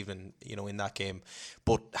playing this evening, in that game.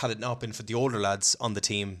 But had it not been for the older lads on the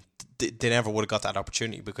team, they never would have got that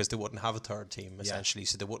opportunity, because they wouldn't have a third team essentially,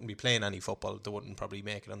 so they wouldn't be playing any football. They wouldn't probably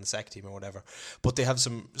make it on the second team or whatever. But they have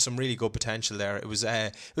some really good potential there. It was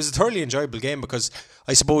a thoroughly enjoyable game, because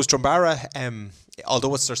I suppose Drumbarra,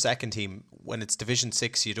 although it's their second team, when it's Division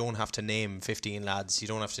 6, you don't have to name 15 lads. You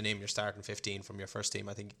don't have to name your starting 15 from your first team.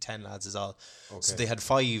 I think 10 lads is all. Okay. So they had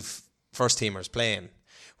 5 first teamers playing,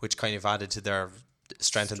 which kind of added to their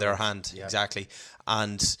strength in their hand. Yeah. Exactly.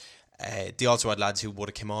 And they also had lads who would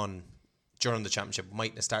have come on during the championship,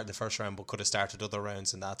 mightn't have started the first round, but could have started other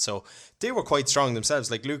rounds and that. So they were quite strong themselves.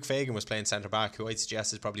 Like Luke Fagan was playing centre back, who I'd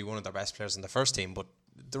suggest is probably one of their best players in the first team, but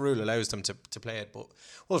the rule allows them to play it. But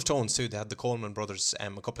Wolf Tones too, they had the Coleman brothers, a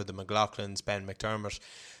couple of the McLaughlins, Ben McDermott,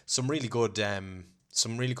 some really good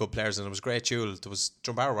players, and it was a great duel. There was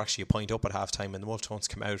Drumbarra were actually a point up at half time, and the Wolf Tones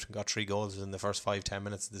came out and got 3 goals in the first 5-10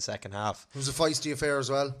 minutes of the second half. It was a feisty affair as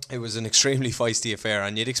well. It was an extremely feisty affair,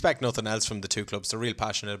 and you'd expect nothing else from the two clubs. They're real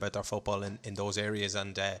passionate about their football in those areas,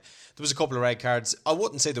 and there was a couple of red cards. I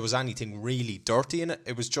wouldn't say there was anything really dirty in it.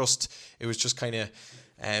 It was just kind of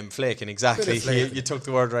flaking, exactly. You took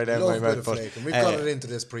the word right out of my mouth. But we've got it into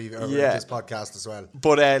this this podcast as well.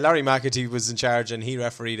 But Larry McAtee was in charge, and he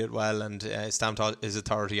refereed it well, and stamped his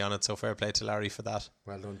authority on it. So fair play to Larry for that.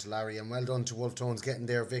 Well done to Larry, and well done to Wolf Tones getting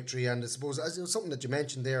their victory. And I suppose as it was something that you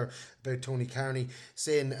mentioned there about Tony Carney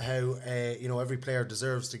saying how every player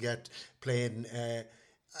deserves to get playing.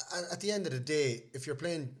 At the end of the day, if you're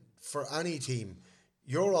playing for any team,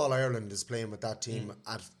 your All Ireland is playing with that team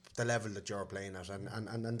at the level that you're playing at,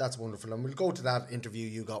 and that's wonderful. And we'll go to that interview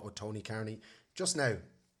you got with Tony Carney just now.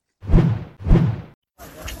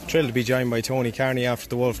 Thrilled to be joined by Tony Carney after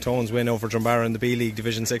the Wolf Tones win over Drumbarra in the B League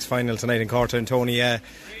Division 6 final tonight in Cortown. Tony,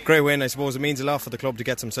 great win. I suppose it means a lot for the club to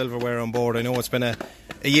get some silverware on board. I know it's been a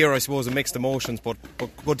year, I suppose, of mixed emotions, but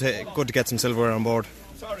good to get some silverware on board.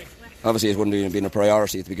 Obviously it wouldn't have been a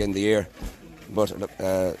priority at the beginning of the year, but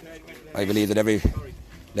I believe that every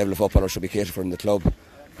level of footballer should be catered for in the club.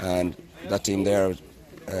 And that team there,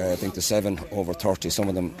 I think the 7 over 30, some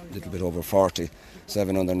of them a little bit over 40,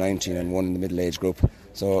 7 under 19 and 1 in the middle age group.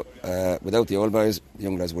 So without the old boys, the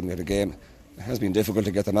young guys wouldn't get a game. It has been difficult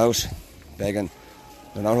to get them out, begging.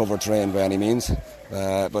 They're not overtrained by any means,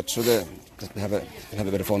 but through the have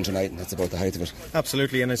a bit of fun tonight, and that's about the height of it.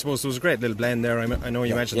 Absolutely, and I suppose there was a great little blend there. I know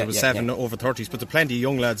you mentioned there was 7 over 30s, but there are plenty of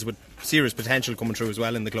young lads with serious potential coming through as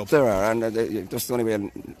well in the club. There are, and that's the only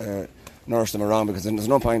way I'll nourish them around, because there's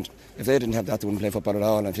no point. If they didn't have that, they wouldn't play football at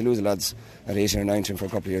all. And if you lose the lads at 18 or 19 for a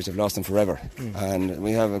couple of years, you've lost them forever. And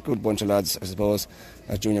we have a good bunch of lads, I suppose,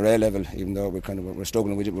 at junior A level. Even though we're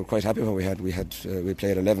struggling, we're quite happy what we had. We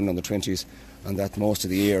played 11 under 20s, and that most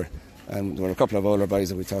of the year. And there were a couple of older boys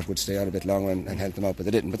that we thought would stay on a bit longer and help them out, but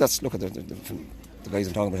they didn't. But that's, look at the guys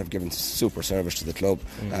I'm talking about have given super service to the club,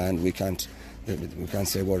 and we can't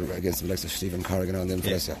say a word against the likes of Stephen Corrigan and them.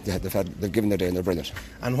 They've given their day and they're brilliant.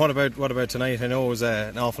 And what about tonight? I know it was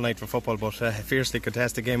an awful night for football, but a fiercely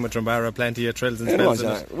contested game with Drumbarra, plenty of thrills and spells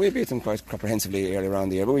in it. We beat them quite comprehensively earlier on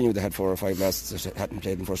the year, but we knew they had 4 or 5 lads that hadn't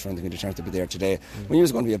played in first round. They had a chance to be there today. We knew it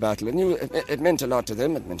was going to be a battle. It meant a lot to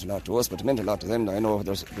them, it meant a lot to us, but it meant a lot to them. I know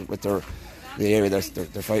with the area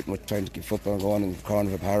they're fighting with, trying to keep football going in the corner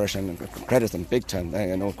of a parish, and credit them big time.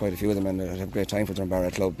 I know quite a few of them, and they have a great time for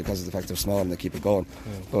Drumbarra Club because of the fact they're small and they keep it going.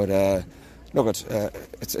 But look,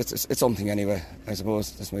 it's something anyway. I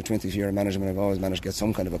suppose that's my 20th year of management. I've always managed to get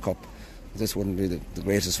some kind of a cup. This wouldn't be the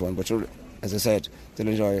greatest one, but as I said, they'll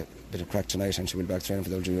enjoy a bit of crack tonight, and she'll be back training for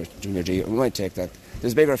their junior G. We might take that.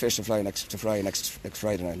 There's bigger fish to fry next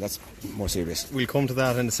Friday night. That's more serious. We'll come to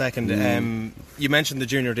that in a second. You mentioned the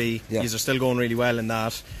junior D. Yeah. These are still going really well in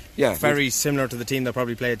that. Yeah, very similar to the team that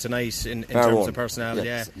probably played tonight in terms of personnel.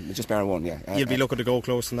 Yeah, just bar one. Yeah, you'll be looking to go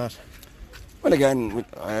close in that. Well, again,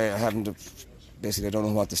 I haven't. Basically, I don't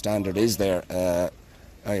know what the standard is there.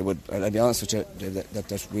 I'll be honest with you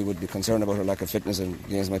that we would be concerned about our lack of fitness, and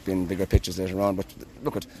games might be in bigger pitches later on. But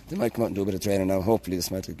look, they might come out and do a bit of training now. Hopefully this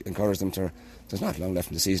might encourage them to. There's not long left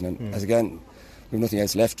in the season, and as again, we've nothing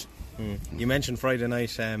else left. You mentioned Friday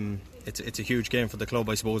night. It's a huge game for the club.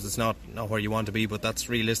 I suppose it's not where you want to be, but that's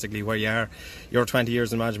realistically where you are. You're 20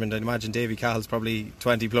 years in management. I'd imagine Davy Cahill's probably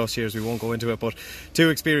 20 plus years. We won't go into it, but 2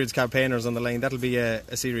 experienced campaigners on the line. That'll be a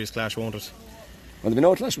serious clash, won't it? Well, there'll be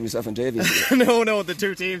no clash with myself and Davy. no, the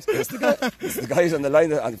 2 teams. It's the guys on the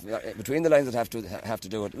line between the lines that have to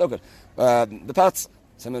do it. Look at the Pats.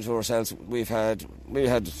 Similar to ourselves, we had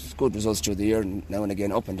good results through the year, now and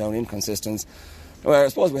again up and down, inconsistent. Well, I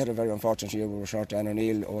suppose we had a very unfortunate year. We were short Dan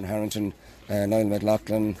O'Neill, Owen Harrington, Niall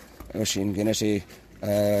McLaughlin, Oisin Ginnity,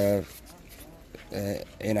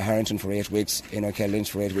 Éanna Harrington for 8 weeks, Éanna Kell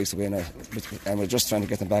Lynch for 8 weeks, and we're just trying to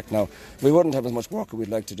get them back now. We wouldn't have as much work as we'd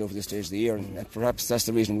like to do for this stage of the year, and perhaps that's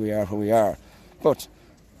the reason we are who we are. But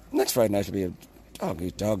next Friday night will be a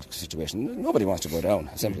dog-eat-dog situation. Nobody wants to go down,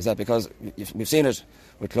 simple as that, because we've seen it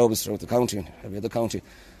with clubs throughout the county and every other county.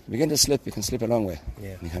 We begin to slip, we can slip a long way.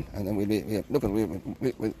 Yeah. And then we'll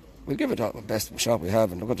give it the best shot we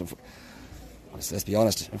have, and look at let's be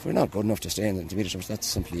honest, if we're not good enough to stay in the intermediate, that's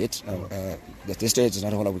simply it. At this stage, there's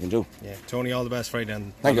not a whole lot we can do. Yeah, Tony, all the best Friday,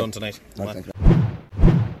 and well done tonight. Thank you.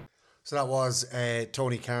 So that was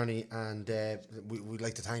Tony Carney, and we'd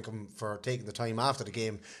like to thank him for taking the time after the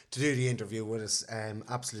game to do the interview with us.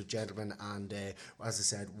 Absolute gentleman, and as I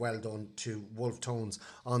said, well done to Wolf Tones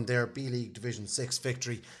on their B-League Division 6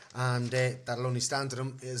 victory, and that'll only stand to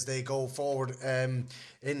them as they go forward in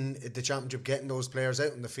the championship, getting those players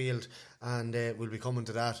out in the field, and we'll be coming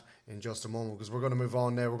to that in just a moment, because we're going to move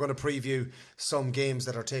on now. We're going to preview some games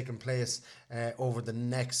that are taking place over the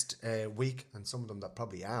next week, and some of them that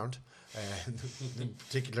probably aren't. In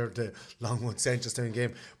particular the Longwood Seneschalstown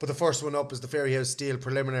game, but the first one up is the Fairyhouse Steel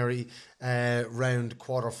preliminary round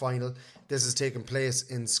quarter final. This is taking place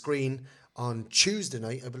in Screen on Tuesday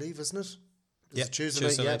night, I believe, isn't it? Yeah, Tuesday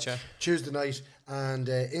night, yeah. Tuesday night, and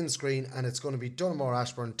in Screen, and it's going to be Donaghmore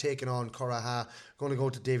Ashburn taking on Curraha. Going to go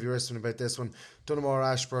to Davy Riston about this one. Donaghmore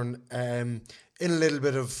Ashburn in a little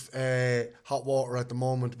bit of hot water at the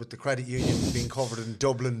moment, with the credit union being covered in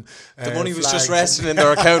Dublin. The money was just resting in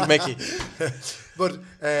their account, Mickey. But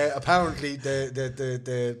apparently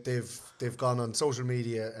they've gone on social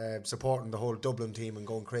media supporting the whole Dublin team and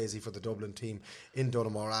going crazy for the Dublin team in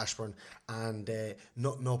Donaghmore Ashburn, and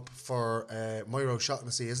nutting up for Moira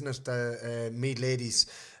O'Shaughnessy, isn't it? The Meath Ladies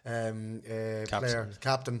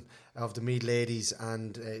captain of the Meath Ladies,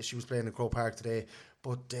 and she was playing in Croke Park today.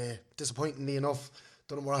 But disappointingly enough,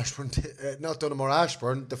 Donaghmore Ashburn, not Donaghmore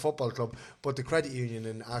Ashburn, the football club, but the credit union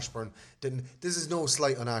in Ashburn didn't. This is no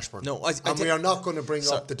slight on Ashburn. No, we are not going to bring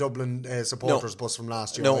up the Dublin supporters bus from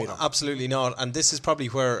last year. No, either. Absolutely not. And this is probably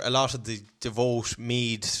where a lot of the devout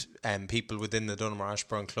Meath people within the Donaghmore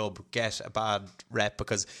Ashburn club get a bad rep,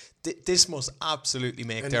 because this must absolutely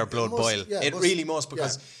make their blood boil. Yeah, it really must,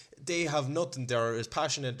 because they have nothing. They're as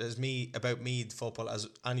passionate as me about Meath football as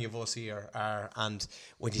any of us here are. And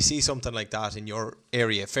when you see something like that in your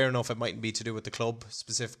area, fair enough, it mightn't be to do with the club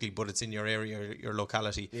specifically, but it's in your area, your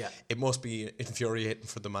locality. Yeah. It must be infuriating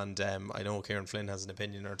for them. And I know Kieran Flynn has an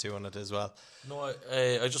opinion or two on it as well. No,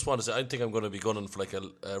 I just want to say, I think I'm going to be gunning for like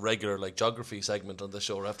a regular like geography segment on the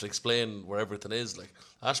show where I have to explain where everything is. Like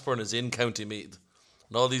Ashbourne is in County Meath,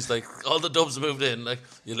 and all these like all the Dubs moved in. Like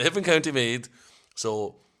you live in County Meath,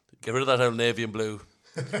 so get rid of that old navy and blue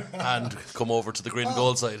and come over to the green and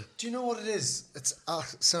gold side. Do you know what it is? It's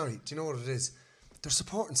sorry. Do you know what it is? They're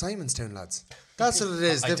supporting Simonstown, lads. That's what it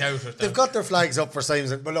is. I doubt it. They've got their flags up for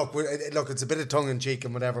Simonstown. But look, it's a bit of tongue in cheek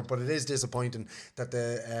and whatever. But it is disappointing that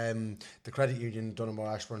the credit union Donegal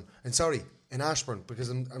Ashbourne, and sorry, in Ashbourne,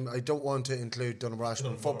 because I don't want to include Donegal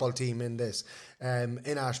Ashbourne football team in this.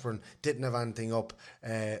 In Ashbourne, didn't have anything up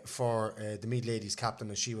for the Meath ladies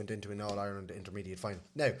captain as she went into an All Ireland intermediate final.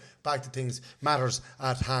 Now back to things matters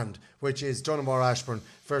at hand, which is Donegal Ashbourne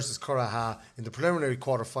versus Curraha in the preliminary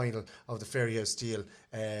quarter final of the Fairyhouse Steel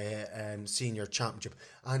Senior Championship,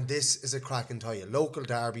 and this is a cracking tie, a local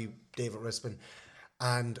derby. David Rispin,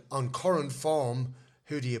 and on current form,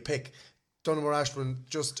 who do you pick? Donegal Ashbourne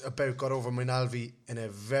just about got over Moynalvey in a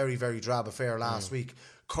very, very drab affair last week.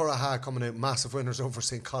 Curraha coming out massive winners over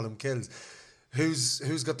St. Columkills.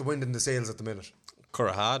 Who's got the wind in the sails at the minute?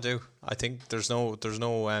 Curraha do. I think there's no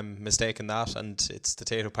mistake in that, and it's the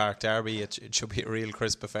Tato Park Derby. It should be a real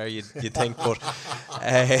crisp affair, you'd think, but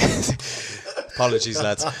apologies,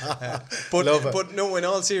 lads. But no, in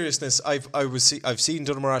all seriousness, I've seen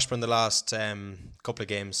Donegal Ashbourne the last couple of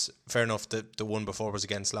games. Fair enough, the one before was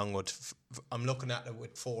against Longwood. I'm looking at it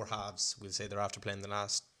with 4 halves. We'll say they're after playing the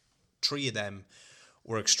last 3 of them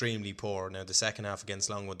were extremely poor. Now the second half against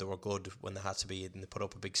Longwood, they were good when they had to be, and they put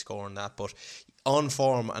up a big score on that. But on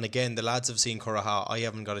form, and again, the lads have seen Curraha. I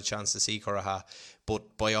haven't got a chance to see Curraha,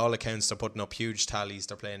 but by all accounts, they're putting up huge tallies.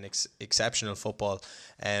 They're playing exceptional football.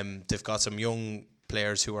 They've got some young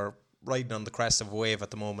players who are riding on the crest of a wave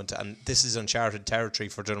at the moment, and this is uncharted territory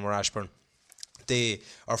for Donegal Ashbourne.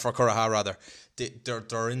 For Curraha rather.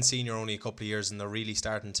 They're in senior only a couple of years, and they're really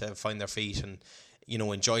starting to find their feet and, you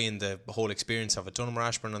know, enjoying the whole experience of it. Donegal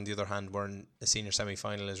Ashbourne, on the other hand, were in a senior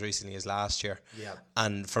semi-final as recently as last year. Yeah.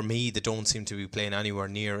 And for me, they don't seem to be playing anywhere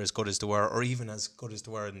near as good as they were, or even as good as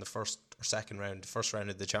they were in the first round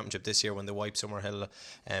of the championship this year when they wiped Summerhill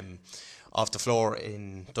off the floor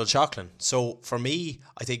in Dulshaughlin. So for me,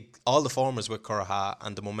 I think all the form is with Curraha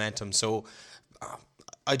and the momentum. So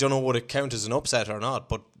I don't know would it count as an upset or not,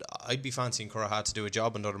 but I'd be fancying Curraha to do a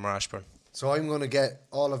job in Donegal Ashbourne. So I'm going to get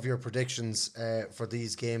all of your predictions for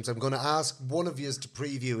these games. I'm going to ask one of you to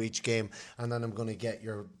preview each game, and then I'm going to get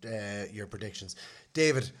your predictions.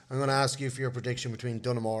 David, I'm going to ask you for your prediction between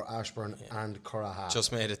Donegal Ashbourne and Curraha.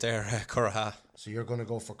 Just made it there, Curraha. So you're going to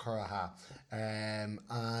go for Curraha.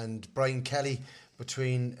 And Brian Kelly,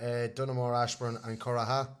 between Donegal Ashbourne and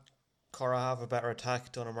Curraha. Curraha have a better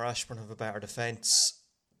attack, Donegal Ashbourne have a better defence.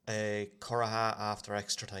 Curraha after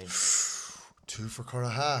extra time. 2 for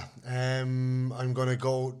Curraha. I'm going to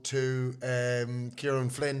go to Kieran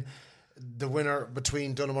Flynn, the winner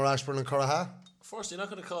between Donegal Ashbourne and Curraha. First, you're not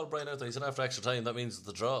going to call Brian out there. He's in after extra time. That means it's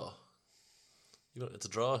a draw. It's a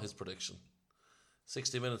draw, his prediction.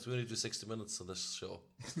 60 minutes. We only do 60 minutes on this show.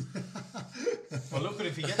 Well, look,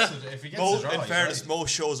 if he gets the draw, in fairness,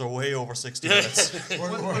 most shows are way over 60 minutes.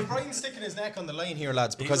 Well, Brian's sticking his neck on the line here,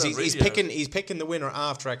 lads, because he's picking the winner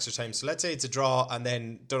after extra time. So let's say it's a draw and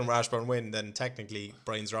then Donegal Ashbourne win, then technically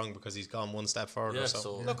Brian's wrong because he's gone one step further. Yeah,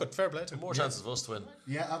 so look, fair play to him. More chances of us to win.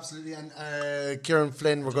 Yeah, absolutely. And Kieran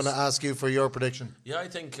Flynn, we're going to ask you for your prediction. Yeah, I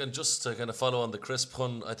think, and just to kind of follow on the crisp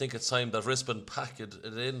pun, I think it's time that Rispin packed it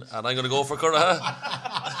in, and I'm going to go for Curraha.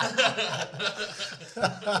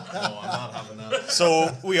 No, I'm not having that.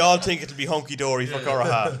 So we all think it'll be hunky-dory for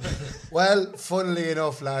Curraha. Well, funnily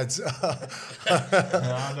enough, lads,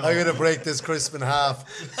 I'm going to break this crisp in half.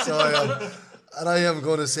 So I am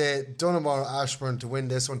going to say Donegal Ashbourne to win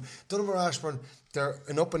this one. Donegal Ashbourne, they're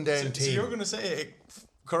an up and down team. So you're going to say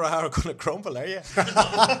Curraha are going to crumble, are you?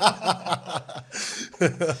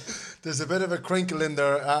 There's a bit of a crinkle in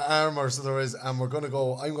their armour, so there is, and I'm going to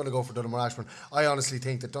go for Donegal Ashbourne. I honestly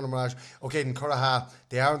think that Donegal Ashbourne, okay, in Curraha,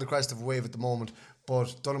 they are on the crest of a wave at the moment,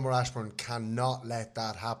 but Donegal Ashbourne cannot let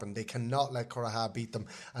that happen. They cannot let Curraha beat them,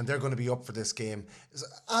 and they're going to be up for this game,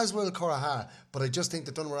 as will Curraha. But I just think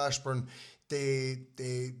that Dunmore Ashburn, they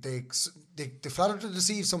flatter to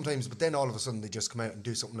deceive sometimes, but then all of a sudden they just come out and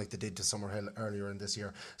do something like they did to Summerhill earlier in this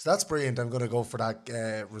year. So that's brilliant. I'm going to go for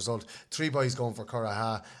that result. 3 boys going for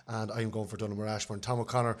Curraha, and I'm going for Dunmore Ashburn. Tom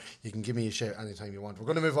O'Connor, you can give me a shout anytime you want. We're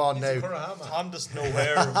going to move on now. Tom doesn't know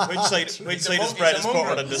which side of spread is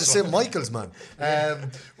better than this one. St. Michael's, man.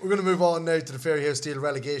 We're going to move on now to the Fairyhouse Steel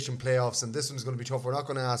relegation playoffs, and this one's going to be tough. We're not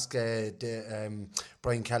going to ask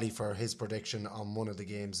Brian Kelly for his prediction on one of the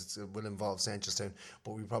games. It will involve Seneschalstown,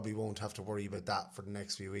 but we probably won't have to worry about that for the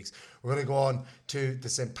next few weeks. We're going to go on to the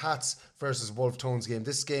St. Pat's versus Wolf Tones game.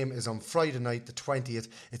 This game is on Friday night, the 20th.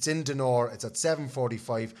 It's in Denor. It's at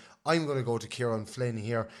 7:45. I'm going to go to Kieran Flynn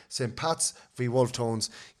here. St. Pat's v Wolf Tones.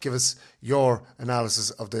 Give us your analysis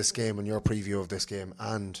of this game and your preview of this game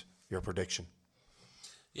and your prediction.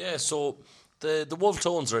 Yeah, so the Wolf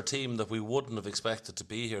Tones are a team that we wouldn't have expected to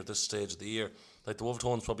be here at this stage of the year. Like, the Wolf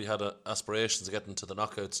Tones probably had aspirations of getting to the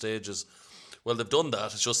knockout stages. Well, they've done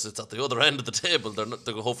that. It's just it's at the other end of the table.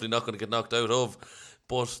 They're hopefully not going to get knocked out of.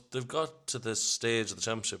 But they've got to this stage of the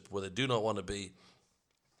championship where they do not want to be.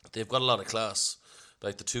 They've got a lot of class.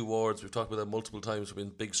 Like the 2 wards, we've talked about them multiple times. We've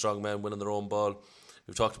been big, strong men winning their own ball.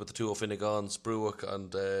 We've talked about the 2 O'Finnegans, Brewick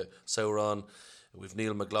and Sauron. We've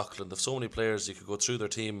Neil McLaughlin. They've so many players. You could go through their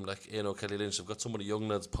team, like Kelly Lynch. They've got so many young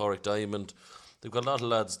lads, Porrick Diamond. They've got a lot of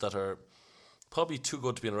lads that are probably too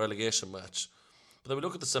good to be in a relegation match. But then we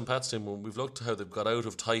look at the St. Pat's team, and we've looked at how they've got out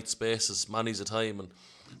of tight spaces many's a time, and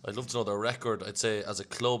I'd love to know their record. I'd say as a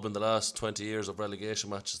club in the last 20 years of relegation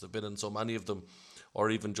matches, they've been in so many of them, or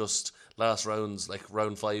even just last rounds, like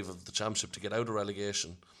round 5 of the championship to get out of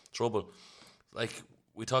relegation trouble. Like,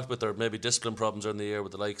 we talked about their maybe discipline problems during the year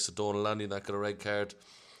with the likes of Donal Lanyon that got a red card.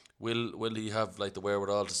 Will he have like the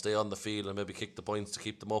wherewithal to stay on the field and maybe kick the points to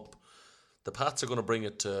keep them up? The Pats are going to bring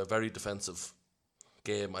it to a very defensive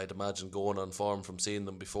game, I'd imagine, going on form from seeing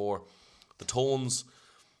them before. The Tones,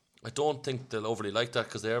 I don't think they'll overly like that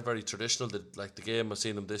because they are very traditional. Like the game I've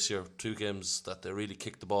seen them this year, 2 games that they really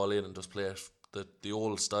kick the ball in and just play it the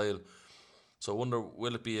old style. So I wonder,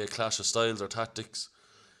 will it be a clash of styles or tactics?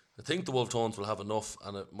 I think the Wolf Tones will have enough,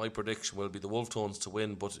 and my prediction will be the Wolf Tones to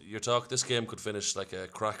win. But this game could finish like a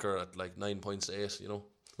cracker at like 9 points to 8.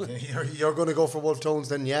 You're going to go for Wolf Tones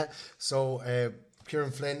then, yeah. So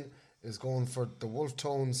Kieran Flynn is going for the Wolf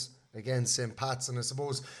Tones against St. Pat's, and I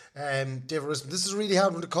suppose David Risman, this is a really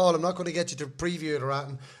hard one to call. I'm not going to get you to preview it,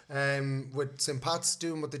 Ratton. With St. Pat's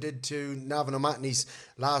doing what they did to Navan O'Mahony's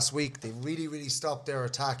last week, they really stopped their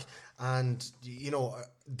attack, and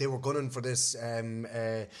they were gunning for this.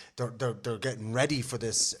 They're getting ready for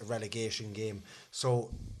this relegation game.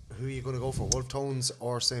 So who are you going to go for, Wolf Tones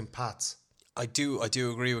or St. Pat's? I do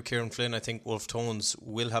agree with Kieran Flynn. I think Wolf Tones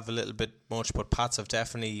will have a little bit much, but Pats have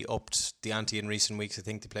definitely upped the ante in recent weeks. I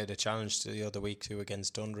think they played a challenge the other week too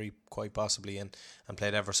against Dundee, quite possibly, and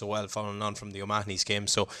played ever so well following on from the O'Mahony's game.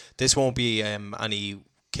 So this won't be any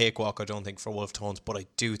cakewalk, I don't think, for Wolf Tones, but I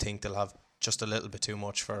do think they'll have just a little bit too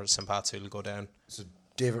much for St. Pat's, who'll go down. So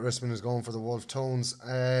David Risman is going for the Wolf Tones.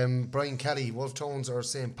 Brian Kelly, Wolf Tones or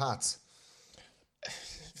St. Pat's?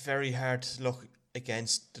 Very hard to look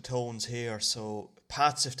against the Tones here. So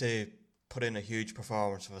Pats, if they put in a huge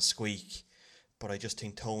performance of a squeak, but I just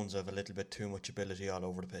think Tones have a little bit too much ability all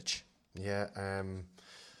over the pitch. Yeah.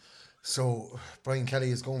 So Brian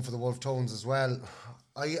Kelly is going for the Wolf Tones as well.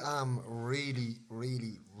 I am really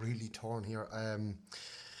torn here.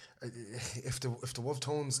 If the Wolf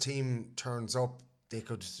Tones team turns up, they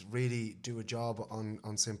could really do a job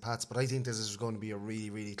on St. Pat's, but I think this is going to be a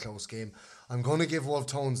really close game. I'm going to give Wolf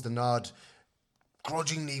Tones the nod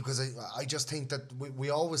grudgingly, because I just think that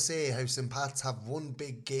we always say how St. Pat's have one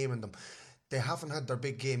big game in them. They haven't had their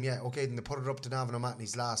big game yet. Okay, then they put it up to Navan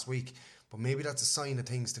O'Mahony's last week, but maybe that's a sign of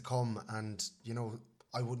things to come, and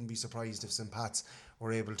I wouldn't be surprised if St. Pat's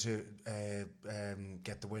were able to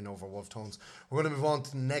get the win over Wolf Tones. We're going to move on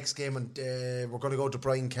to the next game, and we're going to go to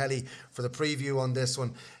Brian Kelly for the preview on this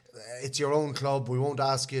one. It's your own club. We won't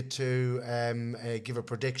ask you to give a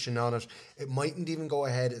prediction on it. It mightn't even go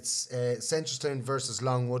ahead. It's Seneschalstown versus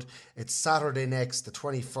Longwood. It's Saturday next, the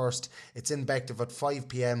 21st. It's in Bective at 5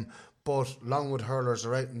 p.m. But Longwood hurlers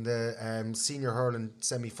are out in the senior hurling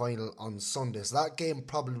semi-final on Sunday. So that game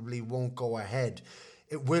probably won't go ahead.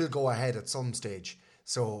 It will go ahead at some stage.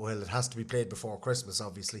 So, well, it has to be played before Christmas,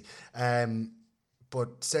 obviously.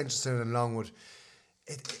 But Seneschalstown and Longwood,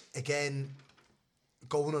 again,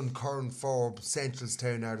 going on current form,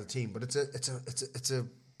 Seneschalstown are the team, but it's a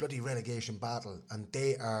bloody relegation battle, and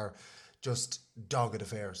they are just dogged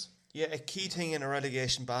affairs. Yeah, a key thing in a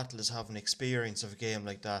relegation battle is having experience of a game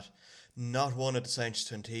like that. Not one of the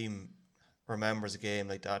Seneschalstown team remembers a game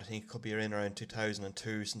like that. I think it could be in around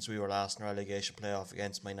 2002, since we were last in relegation playoff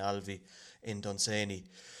against Mainalvi in Dunsany.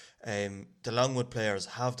 The Longwood players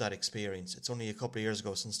have that experience. It's only a couple of years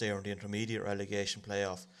ago since they were in the intermediate relegation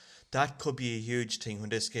playoff. That could be a huge thing when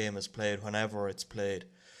this game is played, whenever it's played,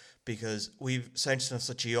 because we've essentially have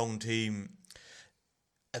such a young team.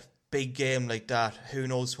 A big game like that, who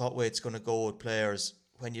knows what way it's going to go with players.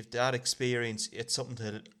 When you've that experience, it's something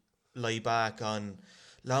to lie back on.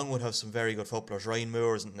 Longwood have some very good footballers. Ryan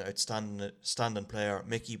Moore is an outstanding player.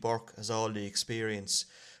 Mickey Burke has all the experience,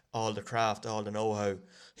 all the craft, all the know-how.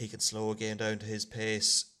 He can slow a game down to his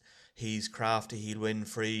pace. He's crafty, he'll win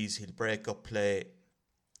frees, he'll break up play.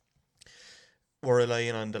 We're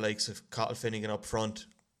relying on the likes of Cottle Finnegan up front,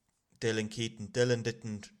 Dylan Keaton. Dylan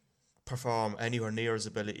didn't perform anywhere near his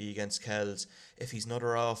ability against Kells. If he's not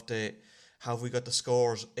off the, have we got the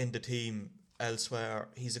scores in the team elsewhere?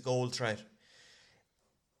 He's a goal threat.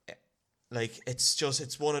 Like,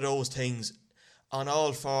 it's one of those things. On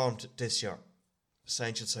all form this year,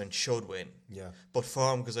 Seneschalstown should win. Yeah. But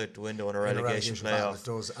form goes out the window in a relegation playoff. It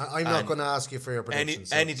does. I'm not going to ask you for your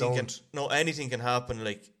predictions. Anything can happen.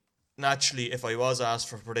 Like, naturally, if I was asked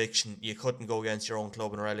for a prediction, you couldn't go against your own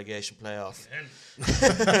club in a relegation playoff.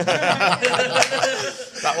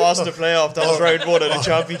 That wasn't a playoff. That was round one of the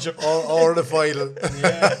championship or the final.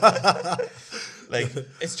 Yeah. Like,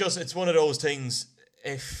 it's one of those things.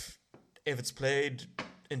 If it's played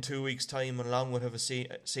in 2 weeks' time and Longwood have a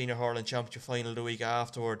senior hurling championship final the week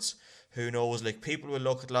afterwards, who knows? Like, people will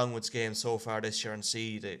look at Longwood's game so far this year and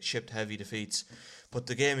see the shipped heavy defeats, but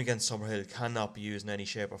the game against Summerhill cannot be used in any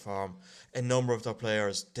shape or form. A number of their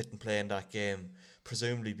players didn't play in that game,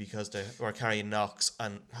 presumably because they were carrying knocks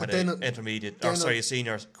and had a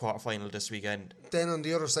senior quarter final this weekend. Then on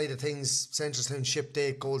the other side of things, Seneschalstown shipped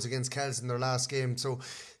 8 goals against Kells in their last game, so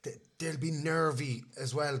they'll be nervy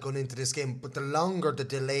as well going into this game. But the longer the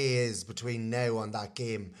delay is between now and that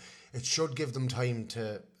game, it should give them time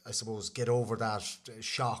to, I suppose, get over that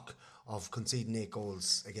shock of conceding 8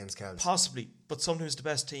 goals against Kells. Possibly, but sometimes the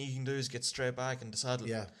best thing you can do is get straight back in the saddle.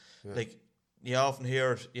 Yeah. Like, you often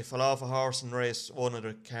hear, you fall off a horse in race 1 of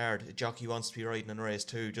the card, a jockey wants to be riding in race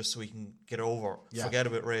 2 just so he can get over. Yeah. Forget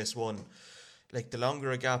about race 1. Like, the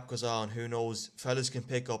longer a gap goes on, who knows, fellas can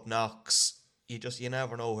pick up knocks. You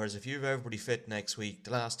never know. Whereas if you have everybody fit next week,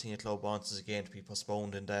 the last thing a club wants is a game to be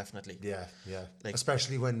postponed indefinitely. Yeah. Like,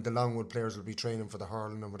 especially when the Longwood players will be training for the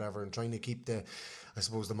hurling and whatever, and trying to keep the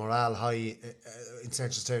morale high in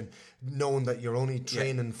Seneschalstown, knowing that you're only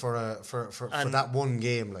training for that one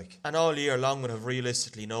game. Like, and all year Longwood have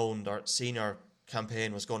realistically known their senior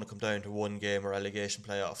campaign was going to come down to one game or relegation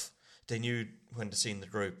playoff. They knew when they seen the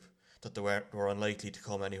group that they were unlikely to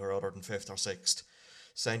come anywhere other than 5th or 6th.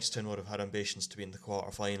 Seneschalstown would have had ambitions to be in the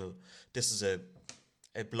quarter final. This is a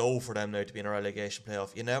blow for them now to be in a relegation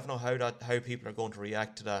playoff. You never know how people are going to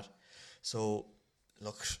react to that. So,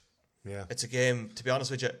 look, it's a game, to be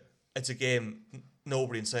honest with you, it's a game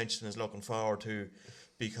nobody in Seneschalstown is looking forward to,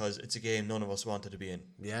 because it's a game none of us wanted to be in.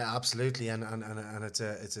 Yeah, absolutely, and it's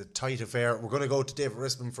a tight affair. We're going to go to David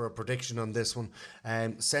Rispin for a prediction on this one.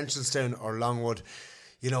 Seneschalstown or Longwood,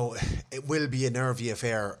 it will be a nervy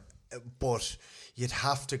affair, but you'd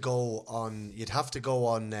have to go on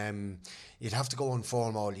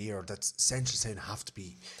form all year. That Seneschalstown have to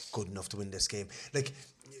be good enough to win this game. Like,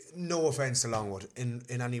 no offence to Longwood in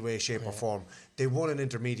any way, shape or form. They won an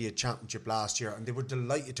intermediate championship last year and they were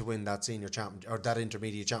delighted to win that senior championship or that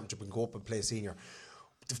intermediate championship and go up and play senior.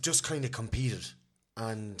 They've just kind of competed,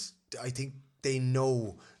 and I think they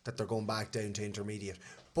know that they're going back down to intermediate,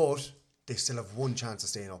 but they still have one chance of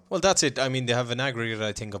staying up. Well, that's it. I mean, they have an aggregate,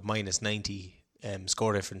 I think, of minus 90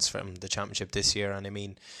 score difference from the championship this year, and I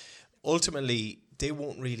mean, ultimately they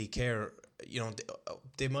won't really care.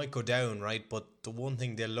 They might go down, right? But the one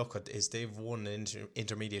thing they'll look at is they've won an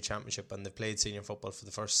intermediate championship and they've played senior football for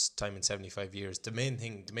the first time in 75 years. The main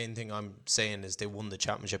thing I'm saying is they won the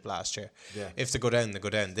championship last year. Yeah. If they go down, they go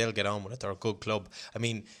down. They'll get on with it. They're a good club. I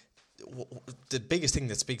mean, the biggest thing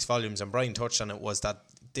that speaks volumes, and Brian touched on it, was that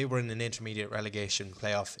they were in an intermediate relegation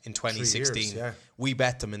playoff in 2016. 3 years, yeah. We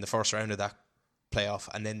bet them in the first round of that playoff,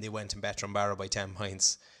 and then they went and bet Drumbarrow by 10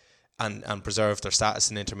 points and preserved their status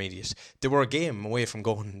in intermediate. They were a game away from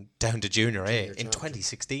going down to Junior A in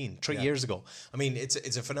 2016, 3 years ago. I mean, it's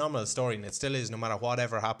a phenomenal story, and it still is, no matter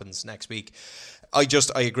whatever happens next week. I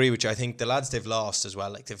agree with you. I think the lads they've lost as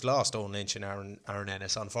well, like they've lost Owen Lynch and Aaron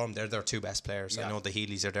Ennis on form. They're their 2 best players. Yeah. I know the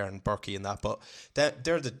Healy's are there and Berkey and that, but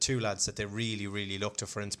they're the 2 lads that they really, really look to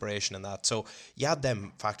for inspiration and that. So you add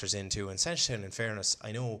them factors in too. And Seneschalstown, in fairness,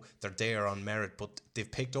 I know they're there on merit, but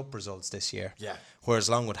they've picked up results this year. Yeah. Whereas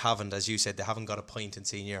Longwood haven't, as you said, they haven't got a point in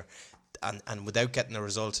senior. and without getting a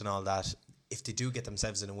result and all that, if they do get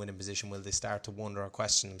themselves in a winning position, will they start to wonder or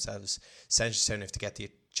question themselves? Seneschalstown, if they get the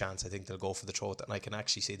chance, I think they'll go for the throat, and I can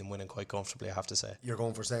actually see them winning quite comfortably, I have to say. You're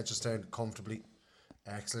going for Seneschalstown comfortably.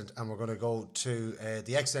 Excellent. And we're going to go to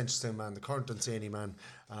the ex-Seneschalstown man, the current Dunsany man,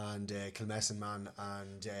 and Kilmessan man,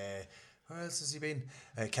 and where else has he been?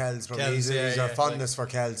 Kells, probably. Kells, He's a fondness for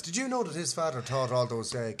Kells. Did you know that his father taught all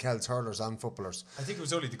those Kells hurlers and footballers? I think it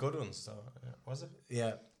was only the good ones, so was it?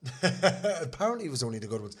 Yeah. Apparently it was only the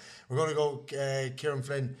good ones. We're going to go, Kieran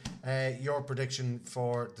Flynn, your prediction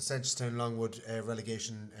for the Seneschalstown Longwood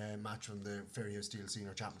relegation match from the Ferryhouse Steel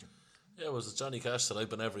Senior Championship. Yeah, it was Johnny Cash said I've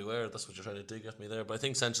been everywhere. That's what you're trying to dig at me there. But I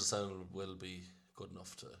think Seneschalstown will be good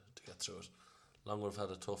enough to get through it. Longwood have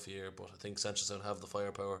had a tough year, but I think Seneschalstown have the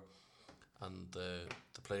firepower and the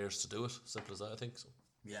players to do it. Simple as that, I think. So.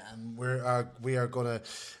 Yeah, and we are going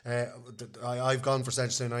to. I've gone for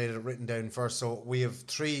Seneschalstown. I had it written down first, so we have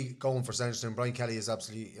 3 going for Seneschalstown. Brian Kelly is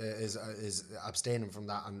absolutely is abstaining from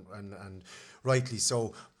that, and rightly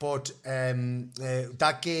so. But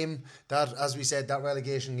that game, that, as we said, that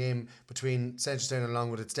relegation game between Seneschalstown and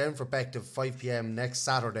Longwood, it's down for Bective 5 p.m. next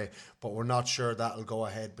Saturday, but we're not sure that'll go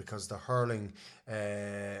ahead because the hurling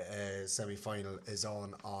semi-final is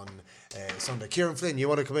on Sunday. Kieran Flynn, you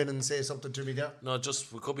want to come in and say something to me there? No,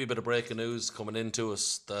 just it could be a bit of breaking news coming into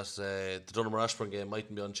us that the Dunamore Ashburn game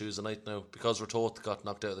mightn't be on Tuesday night now because Ratoath got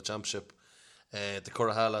knocked out of the championship. The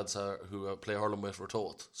Curraha lads who play hurling with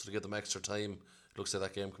Ratoath, so to give them extra time, it looks like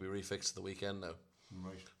that game could be refixed to the weekend now.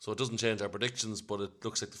 Right. So it doesn't change our predictions, but it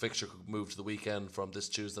looks like the fixture could move to the weekend from this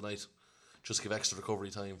Tuesday night. Just give extra recovery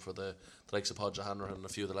time for the likes of Podja Hanrahan and a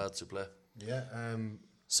few of the lads who play. Yeah.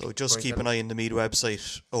 So just keep an eye on the Meath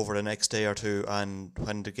website over the next day or two, and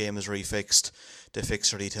when the game is refixed, the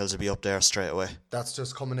fixture details will be up there straight away. That's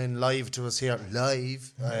just coming in live to us here,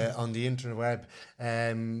 live on the internet web.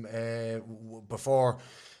 Before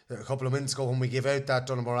a couple of minutes ago, when we gave out that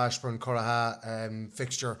Dunamore Ashburn Curraha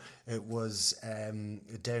fixture, it was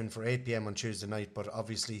down for 8 p.m. on Tuesday night, but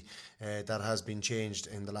obviously that has been changed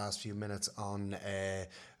in the last few minutes on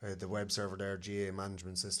the web server there, GA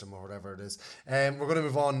management system or whatever it is. We're going to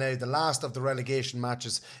move on now. The last of the relegation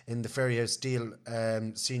matches in the Ferryhouse Steel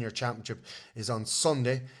Senior Championship is on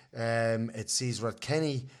Sunday. It sees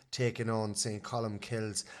Rathkenny taking on St.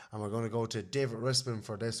 Columkills, and we're going to go to David Rispin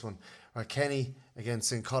for this one. Rathkenny against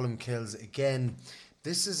St. Columkills. Again,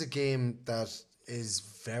 this is a game that is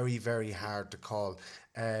very, very hard to call.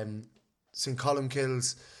 St.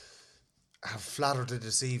 Columkills have flattered to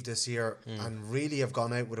deceive this year and really have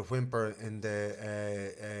gone out with a whimper in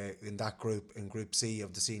that group, in Group C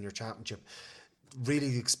of the Senior Championship.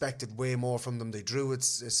 Really expected way more from them. They drew at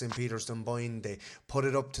St. Peter's Dunboyne. They put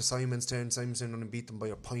it up to Simonstown. Simonstown only beat them by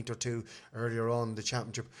a point or two earlier on in the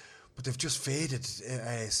championship. But they've just faded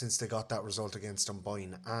since they got that result against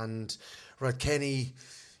Dunboyne. And Rathkenny,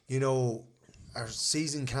 are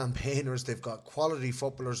seasoned campaigners. They've got quality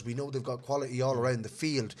footballers. We know they've got quality all around the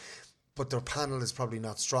field, but their panel is probably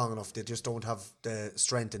not strong enough. They just don't have the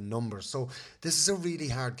strength in numbers. So this is a really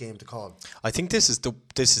hard game to call. I think this is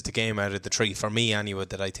the game out of the 3 for me anyway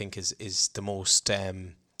that I think is the most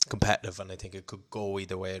competitive, and I think it could go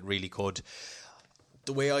either way. It really could.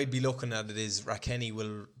 The way I'd be looking at it is Rathkenny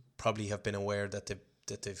will probably have been aware that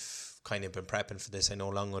they've kind of been prepping for this. I know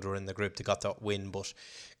Longwood were in the group, they got that win, but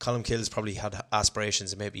Columkills probably had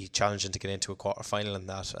aspirations of maybe challenging to get into a quarter final in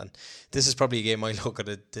that. And this is probably a game I look at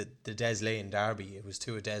the Des Lane derby. It was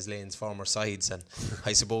 2 of Des Lane's former sides, and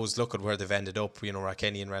I suppose look at where they've ended up.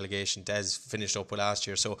 Rathkenny in relegation, Des finished up with last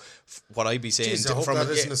year. So what I'd be saying, I hope that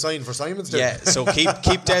isn't a sign for Simonstown. Yeah, so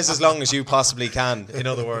keep Des as long as you possibly can, in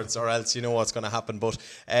other words, or else you know what's going to happen. But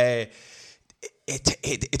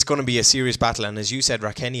it's going to be a serious battle, and as you said,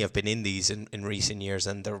 Rathkenny have been in these in recent years,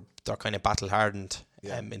 and they're kind of battle hardened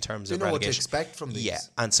in terms of relegation. They know what to expect from these. Yeah,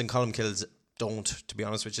 and St. Columkills don't, to be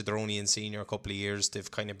honest with you. They're only in senior a couple of years.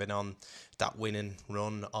 They've kind of been on that winning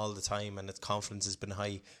run all the time, and its confidence has been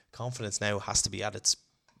high. Confidence now has to be at its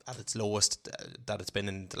lowest that it's been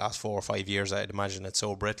in the last 4 or 5 years. I'd imagine it's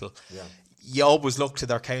so brittle. Yeah. You always look to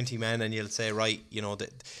their county men and you'll say, right,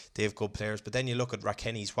 they have good players. But then you look at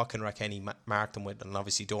Rathkenny's, what can Rathkenny mark them with? And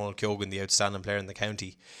obviously Donald Keoghan, the outstanding player in the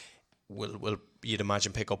county, will you'd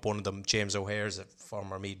imagine pick up one of them. James O'Hare's a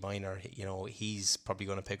former Meath minor. He's probably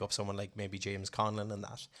going to pick up someone like maybe James Conlon and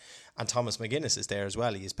that. And Thomas McGuinness is there as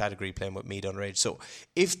well. He has pedigree playing with Meath underage. So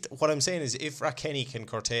what I'm saying is, if Rathkenny can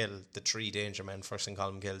curtail the 3 danger men for St.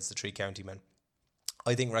 Columkills, the 3 county men,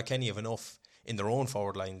 I think Rathkenny have enough in their own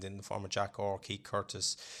forward line, in the form of Jack Orr, Keith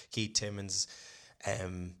Curtis, Keith Timmins,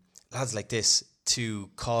 lads like this. to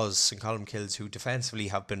cause St. Columkills, who defensively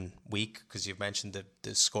have been weak, because you've mentioned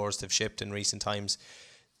the scores they've shipped in recent times,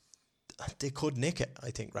 they could nick it,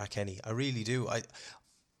 I think, Rathkenny. I really do. I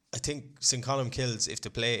think St. Columkills, if they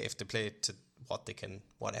play to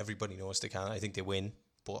what everybody knows they can, I think they win.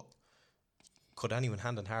 But could anyone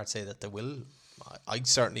hand on heart say that they will? I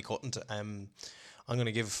certainly couldn't. I'm going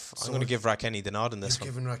to give Rathkenny the nod in this one.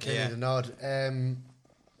 Giving Rathkenny the nod.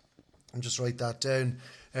 I'll just write that down.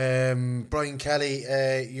 Brian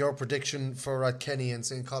Kelly, your prediction for Rathkenny and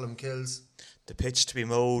St. Columkills? The pitch to be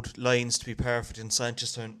mowed, lines to be perfect in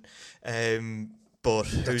Sanchestown. But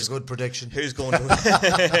that's a good prediction. Who's going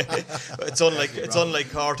to? It's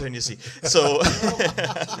unlike Cartoon, you see. So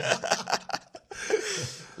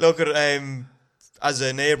look at as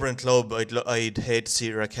a neighbouring club, I'd hate to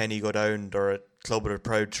see Rathkenny go down. They're a club with a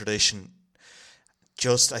proud tradition.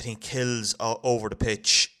 Just I think Kills over the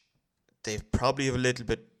pitch, they probably have a little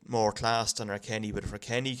bit more class than Rathkenny. But if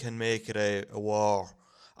Rathkenny can make it a war,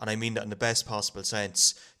 and I mean that in the best possible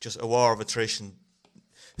sense, just a war of attrition,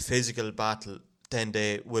 physical battle, then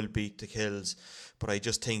they will beat the Kills. But I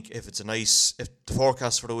just think if the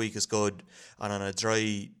forecast for the week is good, and on a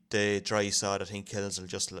dry side, I think Kills will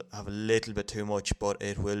just have a little bit too much, but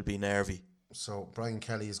it will be nervy. So Brian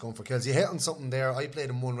Kelly is going for Kills. You hit on something there. I played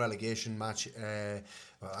in one relegation match.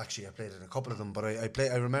 Well, actually, I played in a couple of them, but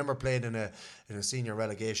I remember playing in a senior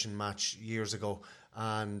relegation match years ago,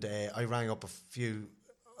 and I rang up a few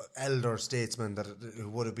elder statesmen who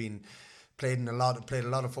would have been played a lot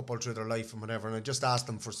of football through their life and whatever, and I just asked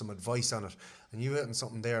them for some advice on it. And you hit on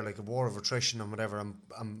something there like a war of attrition and whatever.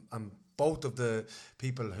 I'm both of the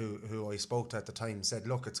people who I spoke to at the time said,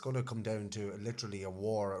 look, it's going to come down to literally a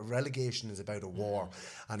war. A relegation is about a war.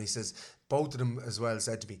 And he says, both of them as well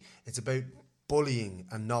said to me, it's about bullying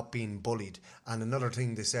and not being bullied. And another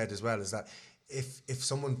thing they said as well is that if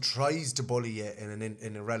someone tries to bully you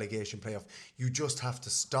in a relegation playoff, you just have to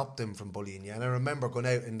stop them from bullying you. And I remember going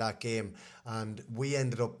out in that game, and we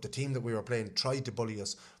ended up, the team that we were playing tried to bully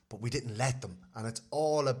us, but we didn't let them. And it's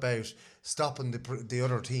all about stopping the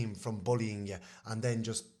other team from bullying you, and then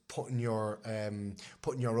just putting your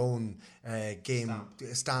own game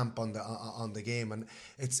stamp on the game. And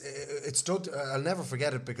it stood. I'll never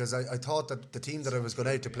forget it, because I thought that the team that I was going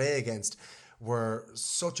out to play against were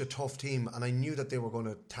such a tough team, and I knew that they were going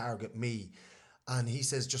to target me. And he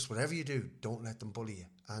says, just whatever you do, don't let them bully you.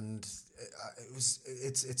 And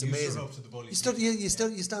it's amazing. Stood up to the bullies.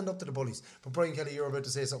 You stand up to the bullies. But Brian Kelly, you were about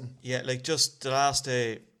to say something. Yeah, like just the last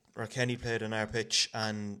day, Rathkenny played on our pitch,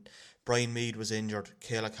 and Brian Meade was injured,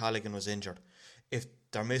 Kayla Colligan was injured. If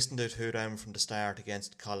they're missing the two down from the start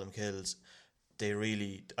against Columkills,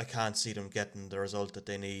 I can't see them getting the result that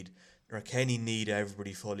they need. Rathkenny need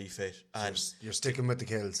everybody fully fit. And you're sticking with the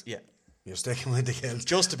Kills. Yeah. You're sticking with the Kills.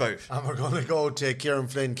 Just about. And we're going to go to Kieran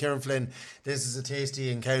Flynn. Kieran Flynn, this is a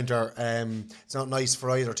tasty encounter. It's not nice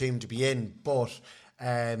for either team to be in, but who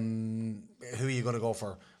are you going to go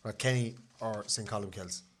for? Rathkenny or St.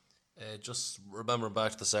 Columkills? Just remembering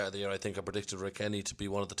back to the start of the year, I think I predicted Rathkenny to be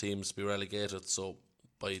one of the teams to be relegated, so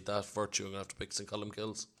by that virtue I'm going to have to pick St.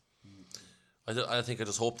 Columkills. I think I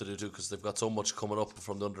just hope that they do, because they've got so much coming up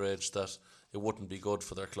from the underage that it wouldn't be good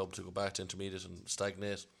for their club to go back to intermediate and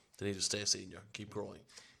stagnate. They need to stay senior, keep growing.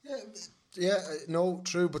 Yeah, no,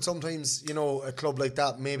 true. But sometimes, a club like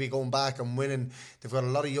that, maybe going back and winning, they've got a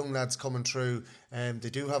lot of young lads coming through, and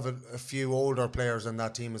they do have a few older players on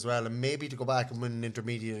that team as well. And maybe to go back and win an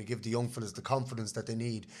intermediate and give the young fellas the confidence that they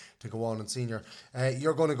need to go on in senior.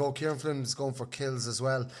 You're going to go, Kieran Flynn is going for Kills as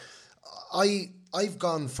well. I've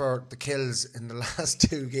gone for the Kills in the last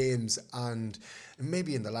 2 games, and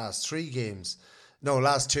maybe in the last 3 games. No,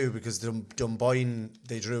 last 2, because Dunboyne,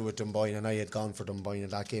 they drew with Dunboyne, and I had gone for Dunboyne in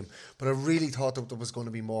that game. But I really thought that there was going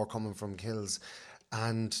to be more coming from Kills,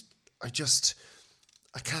 and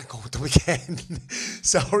I can't go with them again.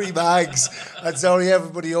 Sorry, Mags, and sorry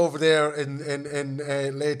everybody over there in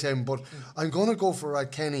Laytown, but I'm going to go for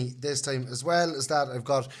Rathkenny this time. As well as that, I've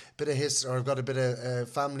got a bit of history, or I've got a bit of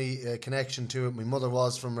family connection to it. My mother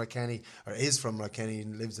was from Rathkenny, or is from Rathkenny,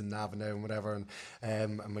 and lives in Navan now and whatever,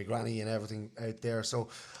 and my granny and everything out there. So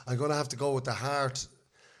I'm going to have to go with the heart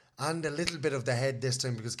and a little bit of the head this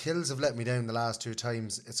time, because Kills have let me down the last 2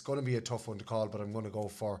 times. It's going to be a tough one to call, but I'm going to go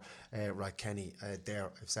for Rathkenny.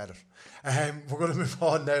 There, I've said it. We're going to move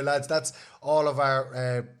on now, lads. That's all of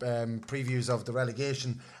our previews of the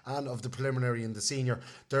relegation and of the preliminary and the senior.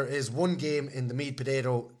 There is one game in the Mead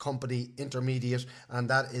Potato Company Intermediate, and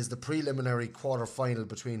that is the preliminary quarter-final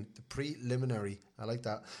between the preliminary I like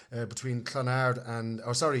that. Between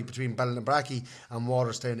Ballinabrackey and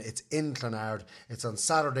Waterstown. It's in Clonard. It's on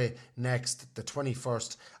Saturday next, the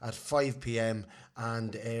 21st at 5 p.m.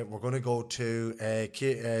 And we're going to go to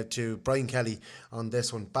Brian Kelly on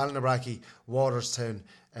this one. Ballinabrackey, Waterstown.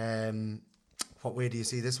 What way do you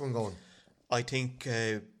see this one going? I think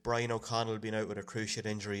Brian O'Connell being out with a cruciate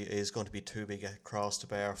injury is going to be too big a cross to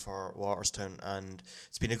bear for Waterstown, and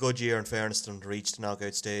it's been a good year in fairness to them to reach the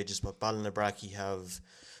knockout stages, but Ballinabrackey have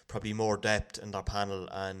probably more depth in their panel,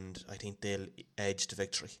 and I think they'll edge to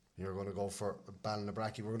victory. You're going to go for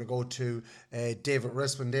Ballinabrackey. We're going to go to David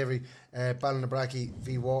Rispin. Davy, Ballinabrackey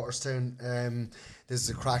v Waterstown. This is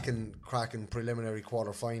a cracking preliminary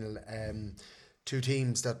quarter-final. Two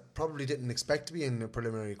teams that probably didn't expect to be in the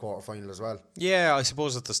preliminary quarter-final as well. Yeah, I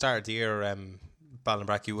suppose at the start of the year,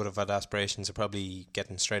 Ballinabrackey would have had aspirations of probably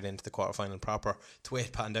getting straight into the quarter-final proper. The way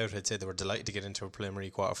it panned out, I'd say they were delighted to get into a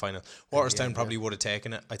preliminary quarter-final. Waterstown probably would have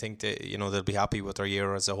taken it. I think they'll be happy with their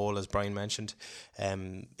year as a whole, as Brian mentioned.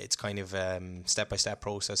 It's kind of step-by-step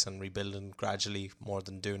process and rebuilding gradually more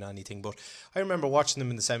than doing anything. But I remember watching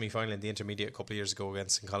them in the semi-final in the intermediate a couple of years ago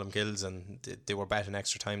against St. Columkills, and they were bet in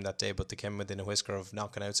extra time that day, but they came within a whisker of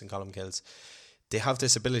knocking out St. Columkills. They have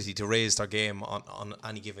this ability to raise their game on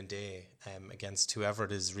any given day against whoever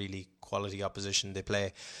it is really quality opposition they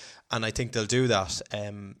play. And I think they'll do that.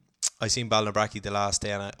 I seen Ballinabrackey the last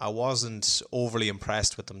day, and I wasn't overly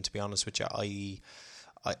impressed with them, to be honest with you. I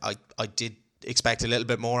did expect a little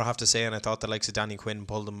bit more, I have to say, and I thought the likes of Danny Quinn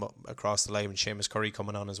pulled them across the line, and Seamus Curry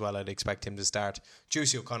coming on as well. I'd expect him to start.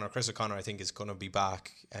 Chris O'Connor I think is going to be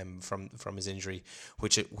back from his injury,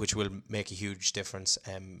 which will make a huge difference.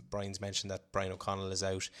 Brian's mentioned that Brian O'Connell is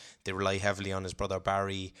out. They rely heavily on his brother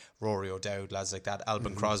Barry, Rory O'Dowd, lads like that.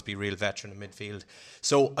 Alban Crosby, real veteran in midfield.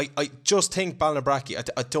 So I just think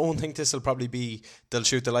Ballinabrackey, I don't think this will probably be, they'll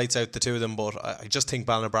shoot the lights out, the two of them, but I just think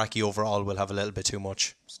Ballinabrackey overall will have a little bit too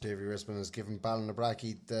much. Stevie Rispin has given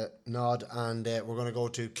Ballinabrackey the nod, and we're going to go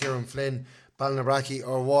to Kieran Flynn. Ballinabrackey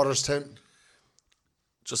or Waterstown?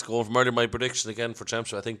 Just going from earlier, my prediction again for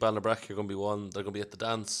Championship, I think Ballinabrackey are going to be one. They're going to be at the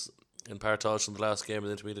dance in Partage in the last game of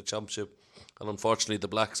the Intermediate Championship, and unfortunately the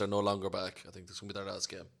Blacks are no longer back. I think this is going to be their last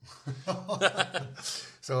game.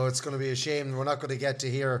 So it's going to be a shame we're not going to get to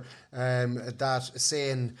hear that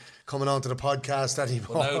saying coming onto the podcast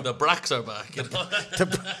anymore. Well, now the Bracks are back. You know?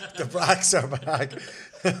 the Bracks are back.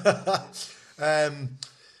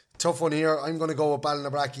 Tough one here. I'm going to go with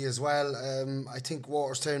Ballinabrackey as well. I think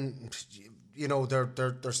Waterstown,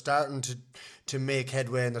 they're starting to make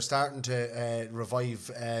headway, and they're starting to revive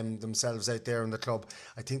themselves out there in the club.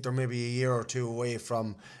 I think they're maybe a year or two away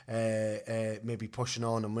from maybe pushing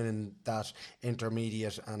on and winning that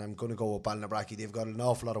intermediate, and I'm going to go with Ballinabrackey. They've got an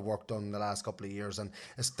awful lot of work done in the last couple of years, and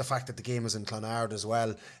it's the fact that the game is in Clonard as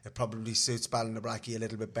well. It probably suits Ballinabrackey a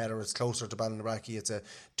little bit better. It's closer to Ballinabrackey. It's a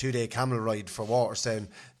 2-day camel ride for Waterstown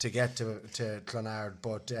to get to Clonard,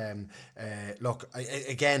 but look, I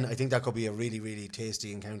think that could be a really, really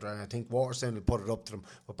tasty encounter, and I think Waterstown will put it up to them,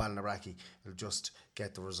 but Ballinabrackey will just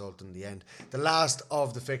get the result in the end. The last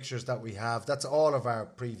of the fixtures that we have, that's all of our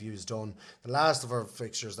previews done. The last of our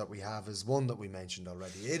fixtures that we have is one that we mentioned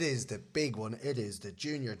already. It is the big one. It is the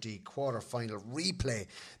Junior D quarter-final replay,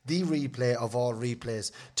 the replay of all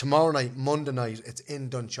replays. Tomorrow night, Monday night, it's in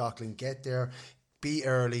Dunshaughlin. Get there, be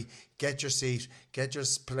early, get your seat, get your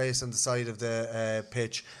place on the side of the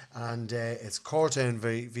pitch, and it's Cortown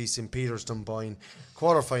v St. Peter's Dunboyne,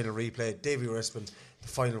 quarter-final replay. Davy Rispin, the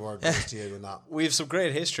final word goes to you on that. We have some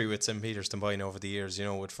great history with St. Peter's Dunboyne over the years,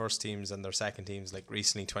 with first teams and their second teams, like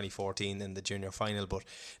recently 2014 in the junior final, but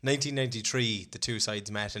 1993 the two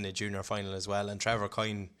sides met in a junior final as well, and Trevor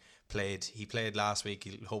Coyne played last week.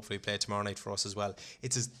 He'll hopefully play tomorrow night for us as well.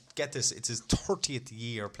 It's his 30th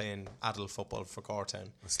year playing adult football for Cortown.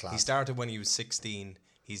 He started when he was 16.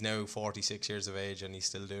 He's now 46 years of age and he's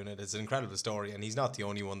still doing it. It's an incredible story, and he's not the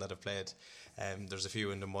only one that have played. There's a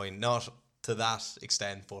few in Dunboyne, not to that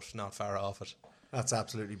extent, but not far off it. That's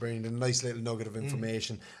absolutely brilliant. A nice little nugget of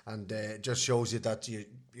information, and just shows you that you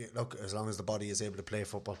look, as long as the body is able to play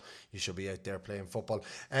football, you should be out there playing football.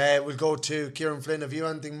 We'll go to Kieran Flynn. Have you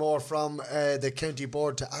anything more from the county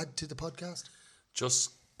board to add to the podcast?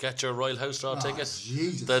 Just get your Royal House Draw ticket.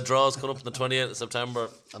 Jesus. The draw's coming up on the 28th of September,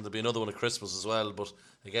 and there'll be another one at Christmas as well. But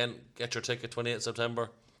again, get your ticket 28th of September.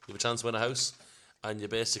 You have a chance to win a house, and you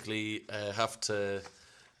basically have to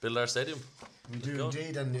build our stadium. We do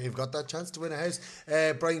indeed, and you've got that chance to win a house.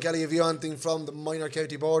 Brian Kelly, have you anything from the Minor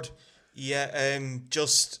County Board? Yeah,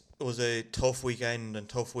 it was a tough weekend and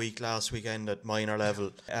tough week last weekend at minor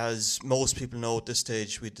level. As most people know at this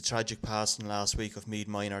stage, we had the tragic passing last week of Meath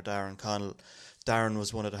Minor Darren Connell. Darren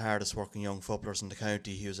was one of the hardest working young footballers in the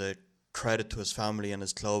county. He was a credit to his family and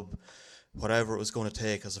his club. Whatever it was going to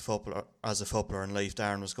take as a footballer in life,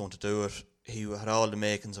 Darren was going to do it. He had all the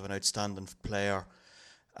makings of an outstanding player,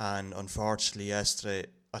 and unfortunately yesterday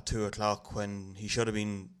at 2 o'clock, when he should have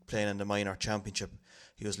been playing in the minor championship,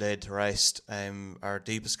 he was laid to rest. Our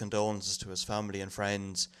deepest condolences to his family and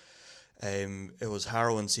friends. It was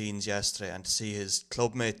harrowing scenes yesterday, and to see his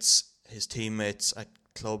clubmates, his teammates at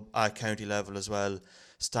county level as well,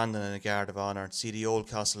 standing in a guard of honour, and see the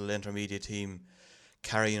Oldcastle intermediate team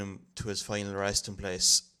carrying him to his final resting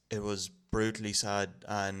place. It was brutally sad,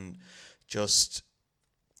 and just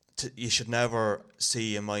you should never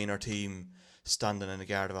see a minor team standing in a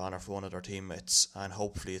guard of honour for one of their teammates, and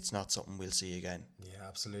hopefully it's not something we'll see again. Yeah,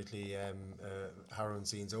 absolutely. Harrowing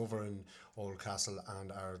scenes over in Oldcastle,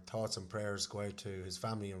 and our thoughts and prayers go out to his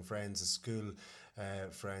family and friends, his school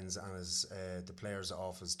friends, and his the players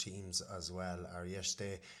of his teams as well. Our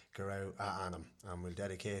Yeshte Garau Anam, and we'll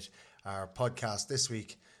dedicate our podcast this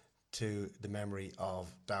week to the memory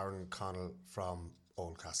of Darren Connell from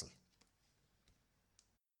Oldcastle.